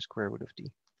 1/square root of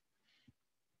t.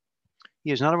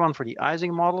 Here's another one for the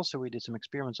Ising model. So we did some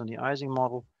experiments on the Ising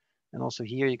model. And also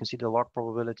here you can see the log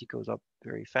probability goes up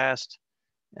very fast.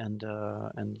 And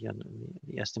yeah,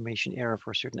 the estimation error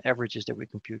for certain averages that we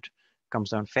compute comes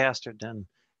down faster than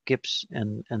Gibbs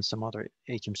and some other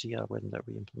HMC algorithm that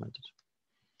we implemented.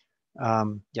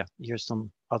 Yeah, here's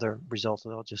some other results that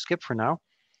I'll just skip for now.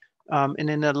 And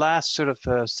in the last sort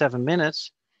of 7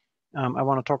 minutes, I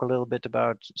want to talk a little bit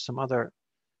about some other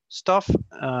stuff.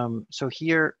 So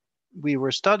here we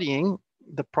were studying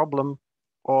the problem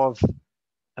of,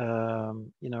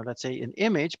 let's say an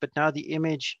image, but now the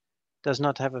image does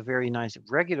not have a very nice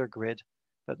regular grid,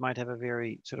 but might have a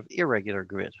very sort of irregular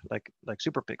grid, like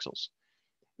superpixels.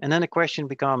 And then the question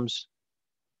becomes,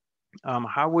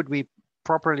 how would we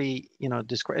properly,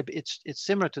 describe? It's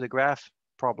similar to the graph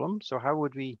problem. So how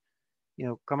would we,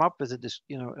 come up with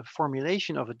a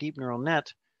formulation of a deep neural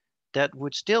net that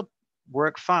would still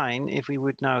work fine if we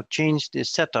would now change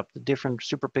this setup, the different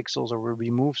superpixels, or we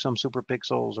remove some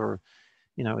superpixels, or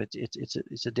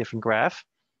it's a different graph.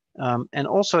 And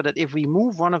also that if we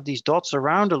move one of these dots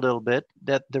around a little bit,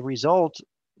 that the result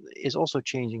is also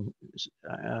changing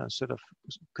sort of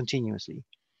continuously.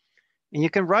 And you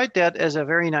can write that as a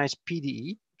very nice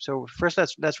PDE. So first,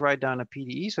 let's write down a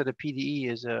PDE. So the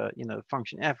PDE is a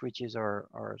function f, which is our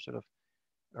sort of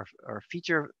our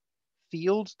feature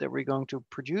field that we're going to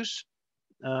produce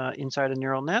inside a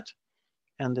neural net.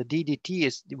 And the DDT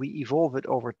is we evolve it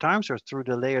over time, so through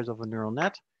the layers of a neural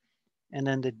net. And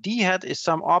then the D hat is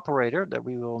some operator that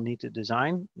we will need to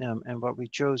design. And what we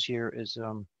chose here is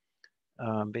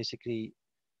basically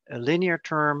a linear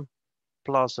term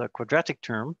plus a quadratic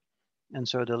term. And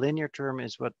so the linear term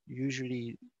is what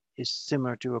usually is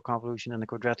similar to a convolution, and the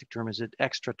quadratic term is an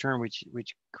extra term which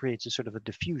creates a sort of a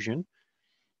diffusion,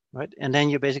 right? And then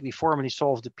you basically formally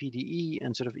solve the PDE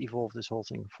and sort of evolve this whole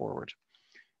thing forward.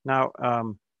 Now,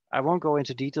 I won't go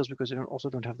into details because I also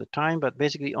don't have the time, but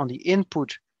basically on the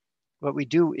input, what we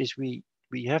do is we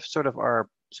have sort of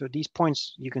so these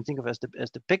points you can think of as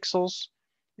the pixels,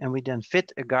 and we then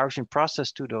fit a Gaussian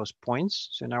process to those points.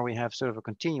 So now we have sort of a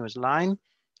continuous line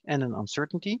and an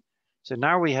uncertainty. So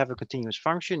now we have a continuous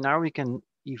function. Now we can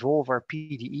evolve our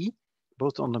PDE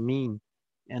both on the mean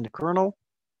and the kernel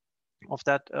of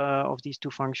that of these two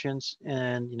functions,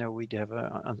 and we have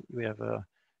a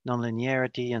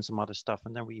nonlinearity and some other stuff,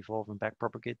 and then we evolve and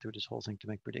backpropagate through this whole thing to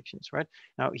make predictions. Right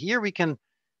now, here we can,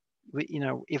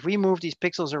 if we move these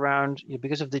pixels around,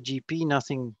 because of the GP,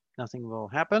 nothing will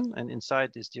happen, and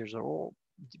inside this there's all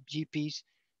GPs.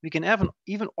 We can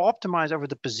even optimize over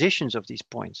the positions of these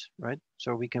points, right?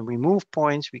 So we can remove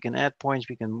points, we can add points,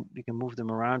 we can move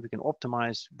them around, we can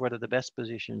optimize what are the best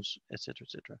positions, etc.,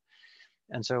 etc.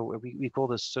 And so we call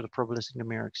this sort of probabilistic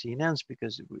numeric CNNs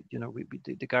because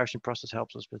the Gaussian process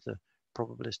helps us with the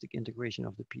probabilistic integration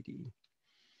of the PDE.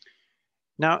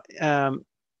 Now,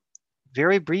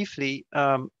 very briefly,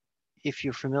 if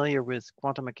you're familiar with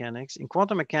quantum mechanics, in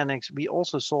quantum mechanics we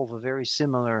also solve a very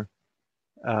similar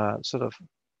sort of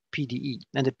PDE,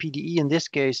 and the PDE in this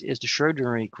case is the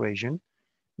Schrödinger equation.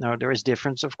 Now there is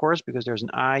difference, of course, because there's an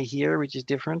I here which is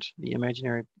different, the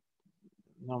imaginary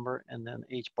number, and then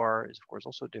H bar is of course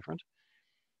also different.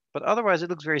 But otherwise it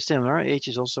looks very similar. H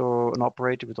is also an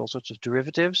operator with all sorts of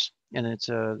derivatives, and it's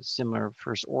a similar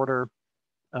first order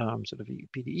sort of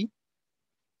PDE.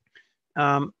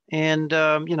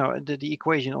 The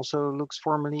equation also looks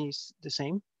formally the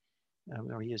same.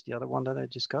 Here's the other one that I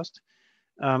discussed.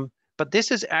 But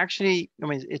this is actually,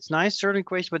 it's nice, certain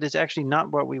equation, but it's actually not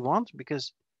what we want,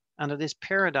 because under this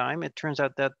paradigm, it turns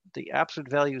out that the absolute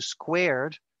value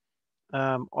squared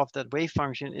of that wave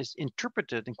function is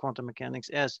interpreted in quantum mechanics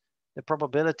as the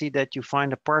probability that you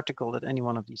find a particle at any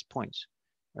one of these points,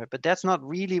 right? But that's not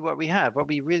really what we have. What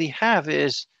we really have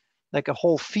is like a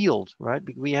whole field, right?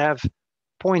 We have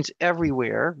points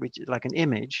everywhere, which is like an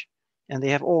image, and they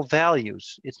have all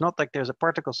values. It's not like there's a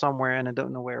particle somewhere and I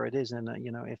don't know where it is, and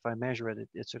if I measure it,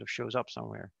 it sort of shows up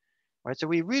somewhere, right? So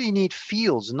we really need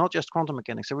fields, not just quantum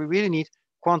mechanics. So we really need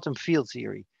quantum field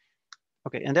theory.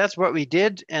 Okay, and that's what we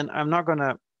did, and I'm not going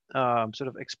to sort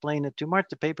of explain it too much.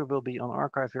 The paper will be on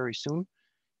arXiv very soon.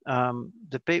 I'm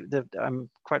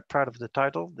quite proud of the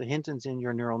title, The Hintons in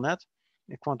Your Neural Net,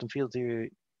 a quantum field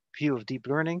theory view of deep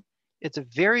learning. It's a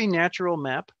very natural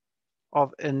map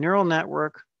of a neural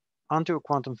network onto a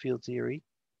quantum field theory.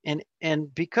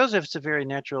 And because it's a very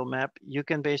natural map, you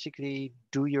can basically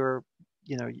do your,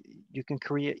 you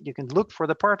can look for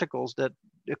the particles that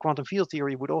a quantum field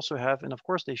theory would also have, and of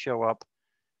course they show up,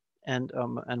 and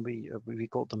we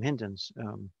called them Hintons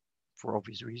for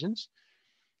obvious reasons.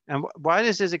 And why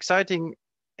this is exciting,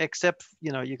 except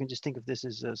you can just think of this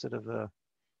as a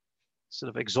sort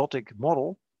of exotic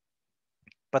model.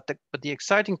 But the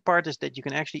exciting part is that you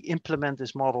can actually implement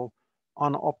this model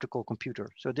on an optical computer.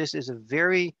 So this is a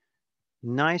very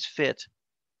nice fit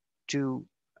to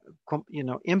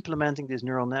implementing this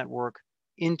neural network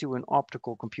into an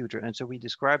optical computer. And so we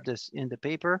described this in the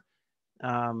paper.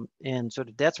 And so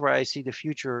that's where I see the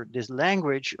future. This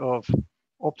language of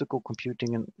optical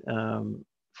computing and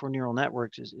for neural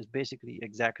networks is basically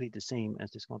exactly the same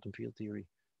as this quantum field theory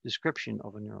description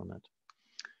of a neural net.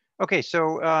 Okay,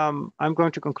 so I'm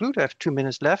going to conclude. I have 2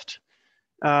 minutes left.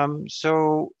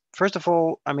 So first of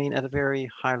all, I mean, at a very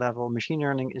high level, machine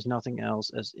learning is nothing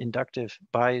else as inductive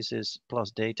biases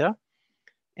plus data.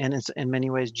 And it's, in many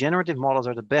ways, generative models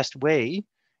are the best way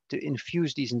to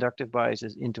infuse these inductive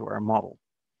biases into our model.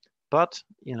 But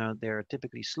they're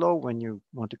typically slow when you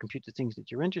want to compute the things that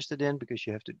you're interested in, because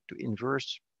you have to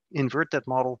invert that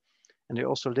model, and they're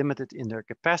also limited in their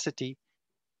capacity,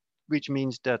 which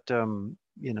means that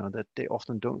that they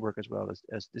often don't work as well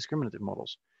as discriminative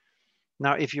models.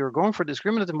 Now, if you're going for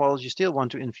discriminative models, you still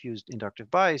want to infuse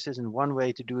inductive biases, and one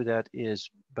way to do that is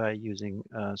by using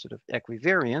sort of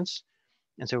equivariance.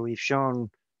 And so we've shown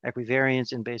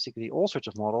equivariance in basically all sorts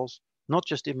of models, not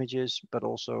just images, but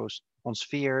also on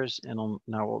spheres and on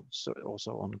now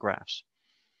also on graphs.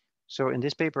 So in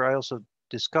this paper, I also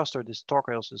discussed, or this talk,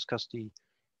 I also discussed the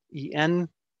EN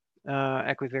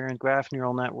equivariant graph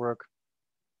neural network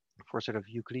for sort of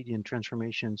Euclidean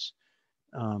transformations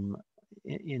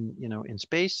in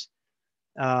space.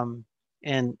 I'm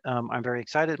very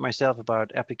excited myself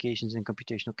about applications in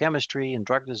computational chemistry and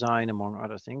drug design, among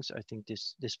other things. I think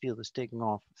this field is taking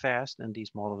off fast, and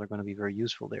these models are going to be very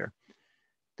useful there.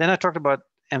 Then I talked about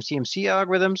mcmc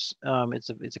algorithms.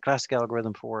 It's a classic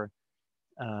algorithm for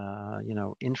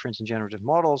inference and generative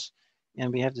models,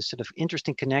 and we have this sort of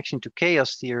interesting connection to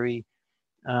chaos theory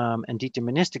and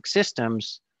deterministic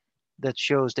systems that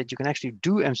shows that you can actually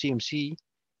do mcmc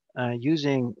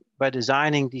by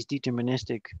designing these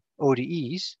deterministic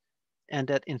ODEs, and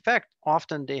that in fact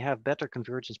often they have better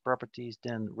convergence properties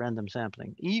than random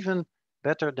sampling, even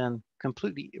better than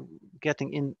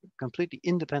getting in completely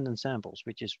independent samples,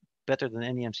 which is better than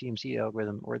any mcmc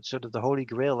algorithm, or it's sort of the holy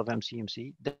grail of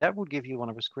mcmc. That would give you 1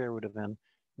 over square root of n.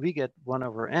 We get 1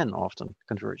 over n often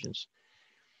convergence.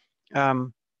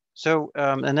 And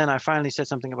then I finally said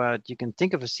something about, you can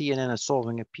think of a CNN as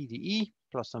solving a PDE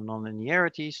plus some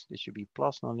nonlinearities. This should be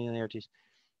plus nonlinearities.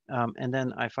 And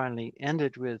then I finally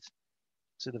ended with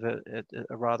sort of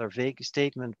a rather vague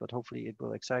statement, but hopefully it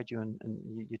will excite you, and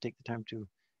you take the time to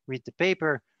read the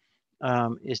paper,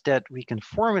 is that we can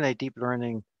formulate deep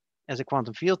learning as a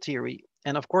quantum field theory.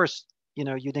 And of course,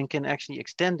 you then can actually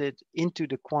extend it into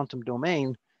the quantum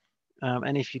domain.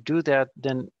 And if you do that,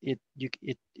 then it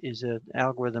is an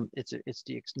algorithm. It's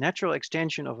the natural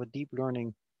extension of a deep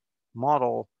learning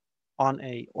model on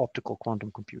a optical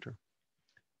quantum computer.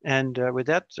 And with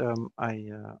that,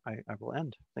 I will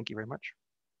end. Thank you very much.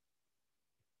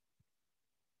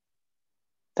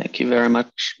 Thank you very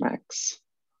much, Max.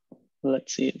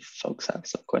 Let's see if folks have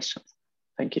some questions.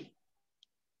 Thank you.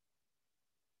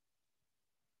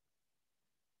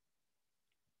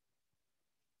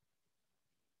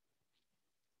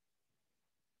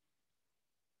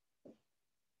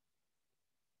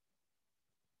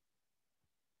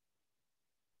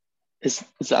 Is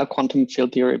that a quantum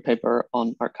field theory paper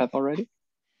on arXiv already?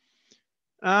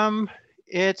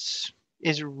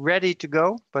 It's ready to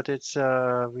go, but it's we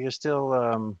are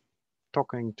still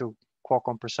talking to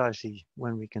Qualcomm precisely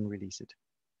when we can release it.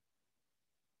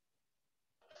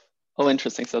 Oh,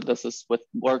 interesting. So this is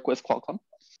work with Qualcomm?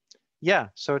 Yeah,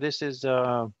 so this is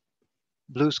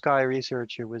blue sky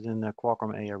research within the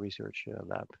Qualcomm AI research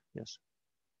lab, yes.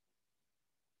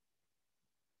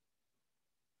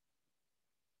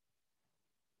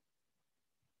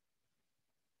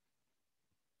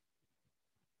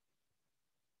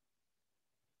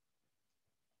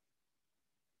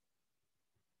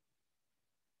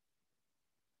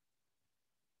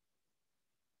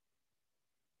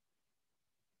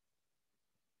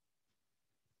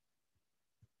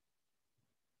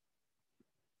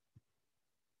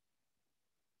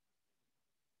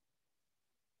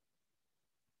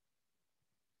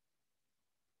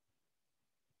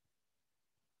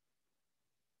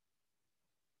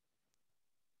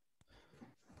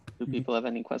 Do people have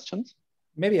any questions?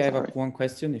 Maybe I have one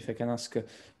question, if I can ask,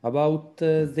 about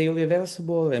the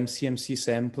irreversible mcmc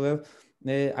sampler.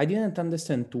 I didn't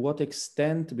understand to what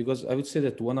extent, because I would say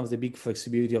that one of the big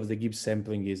flexibility of the Gibbs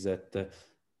sampling is that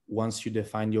once you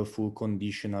define your full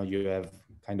conditional, you have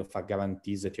kind of a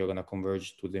guarantee that you're going to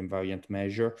converge to the invariant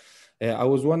measure. I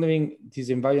was wondering, this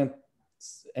invariant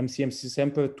mcmc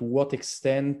sampler, to what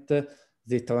extent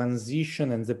the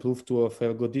transition and the proof to of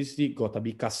ergodicity got to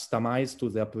be customized to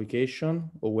the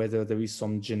application, or whether there is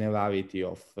some generality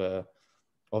of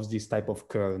this type of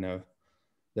kernel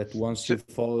that once you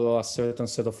follow a certain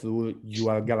set of rules, you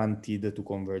are guaranteed to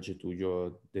converge to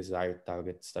your desired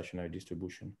target stationary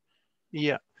distribution.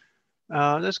 Yeah,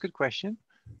 that's a good question.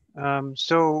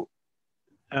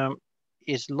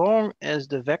 As long as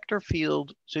the vector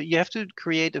field, so you have to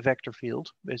create a vector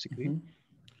field, basically,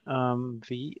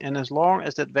 V, and as long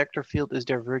as that vector field is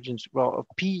divergence, well,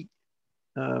 P,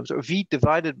 so V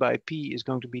divided by P is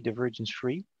going to be divergence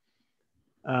free,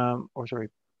 or sorry,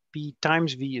 P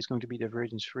times V is going to be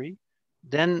divergence free,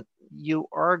 then you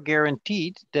are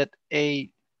guaranteed that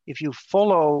if you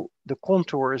follow the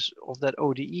contours of that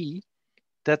ODE,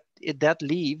 that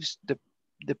leaves the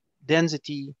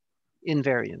density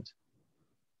invariant.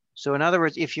 So in other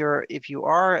words, if you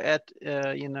are at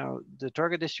the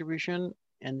target distribution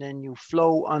and then you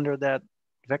flow under that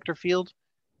vector field,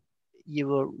 you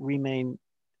will remain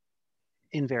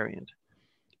invariant.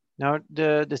 Now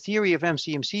the theory of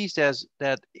MCMC says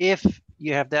that if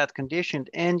you have that conditioned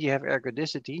and you have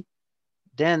ergodicity,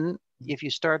 then if you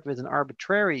start with an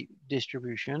arbitrary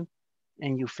distribution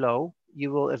and you flow,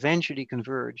 you will eventually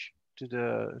converge to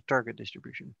the target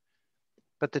distribution.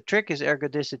 But the trick is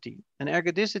ergodicity. And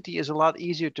ergodicity is a lot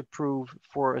easier to prove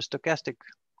for a stochastic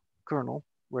kernel,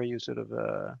 where you sort of,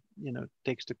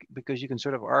 because you can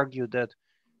sort of argue that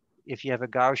if you have a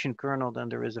Gaussian kernel, then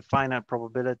there is a finite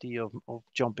probability of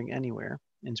jumping anywhere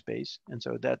in space. And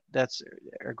so that's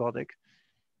ergodic.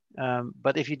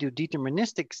 But if you do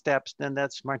deterministic steps, then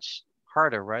that's much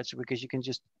harder, right? So because you can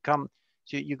just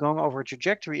so you're going over a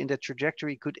trajectory, and that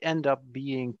trajectory could end up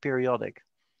being periodic.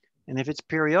 And if it's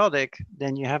periodic,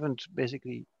 then you haven't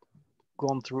basically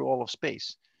gone through all of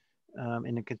space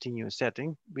in a continuous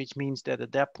setting, which means that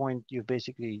at that point,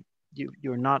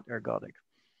 you're not ergodic.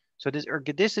 So this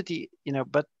ergodicity,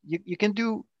 but you can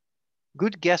do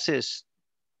good guesses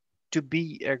to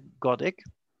be ergodic.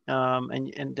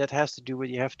 And that has to do with,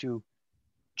 you have to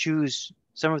choose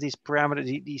some of these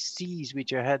parameters, these C's,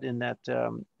 which are had in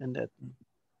the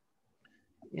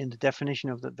definition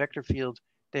of the vector field.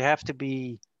 They have to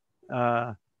be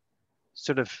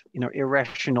sort of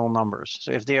irrational numbers.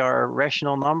 So if they are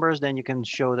rational numbers, then you can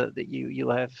show that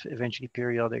you'll have eventually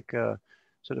periodic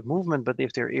sort of movement. But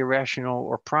if they're irrational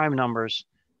or prime numbers,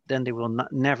 then they will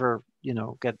never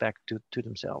get back to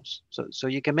themselves. So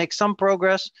you can make some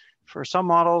progress for some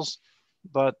models,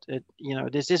 but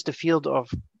this is the field of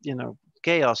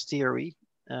chaos theory,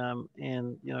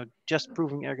 and just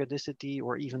proving ergodicity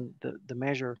or even the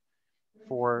measure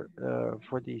for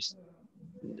these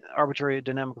arbitrary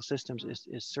dynamical systems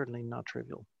is certainly not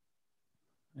trivial.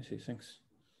 I see, thanks.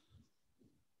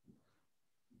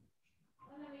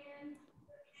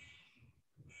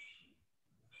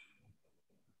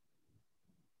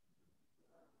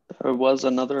 There was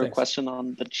another question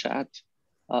on the chat.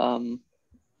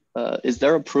 Is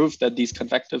there a proof that these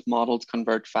convective models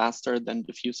converge faster than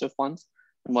diffusive ones?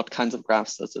 And what kinds of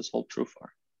graphs does this hold true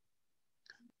for?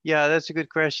 Yeah, that's a good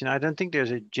question. I don't think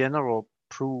there's a general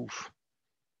proof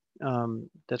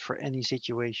that for any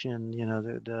situation,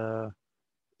 the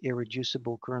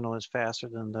irreducible kernel is faster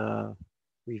than the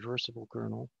reversible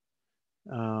kernel.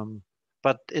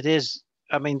 But it is,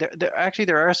 I mean,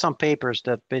 there are some papers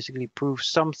that basically prove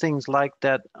some things like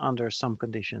that under some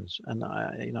conditions. And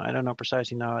I don't know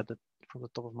precisely now from the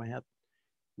top of my head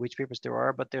which papers there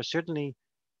are, but there's certainly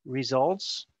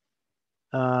results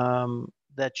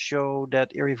that show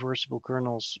that irreversible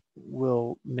kernels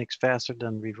will mix faster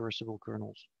than reversible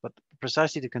kernels. But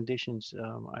precisely the conditions,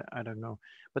 I don't know.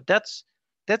 But that's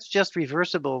just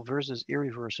reversible versus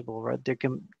irreversible, right?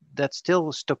 That's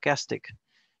still stochastic.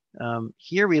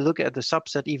 Here we look at the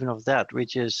subset even of that,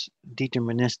 which is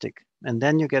deterministic. And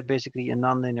then you get basically a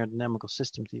nonlinear dynamical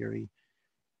system theory.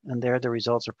 And there the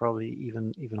results are probably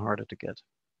even harder to get,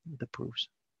 the proofs.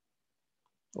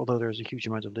 Although there's a huge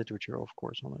amount of literature, of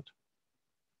course, on it.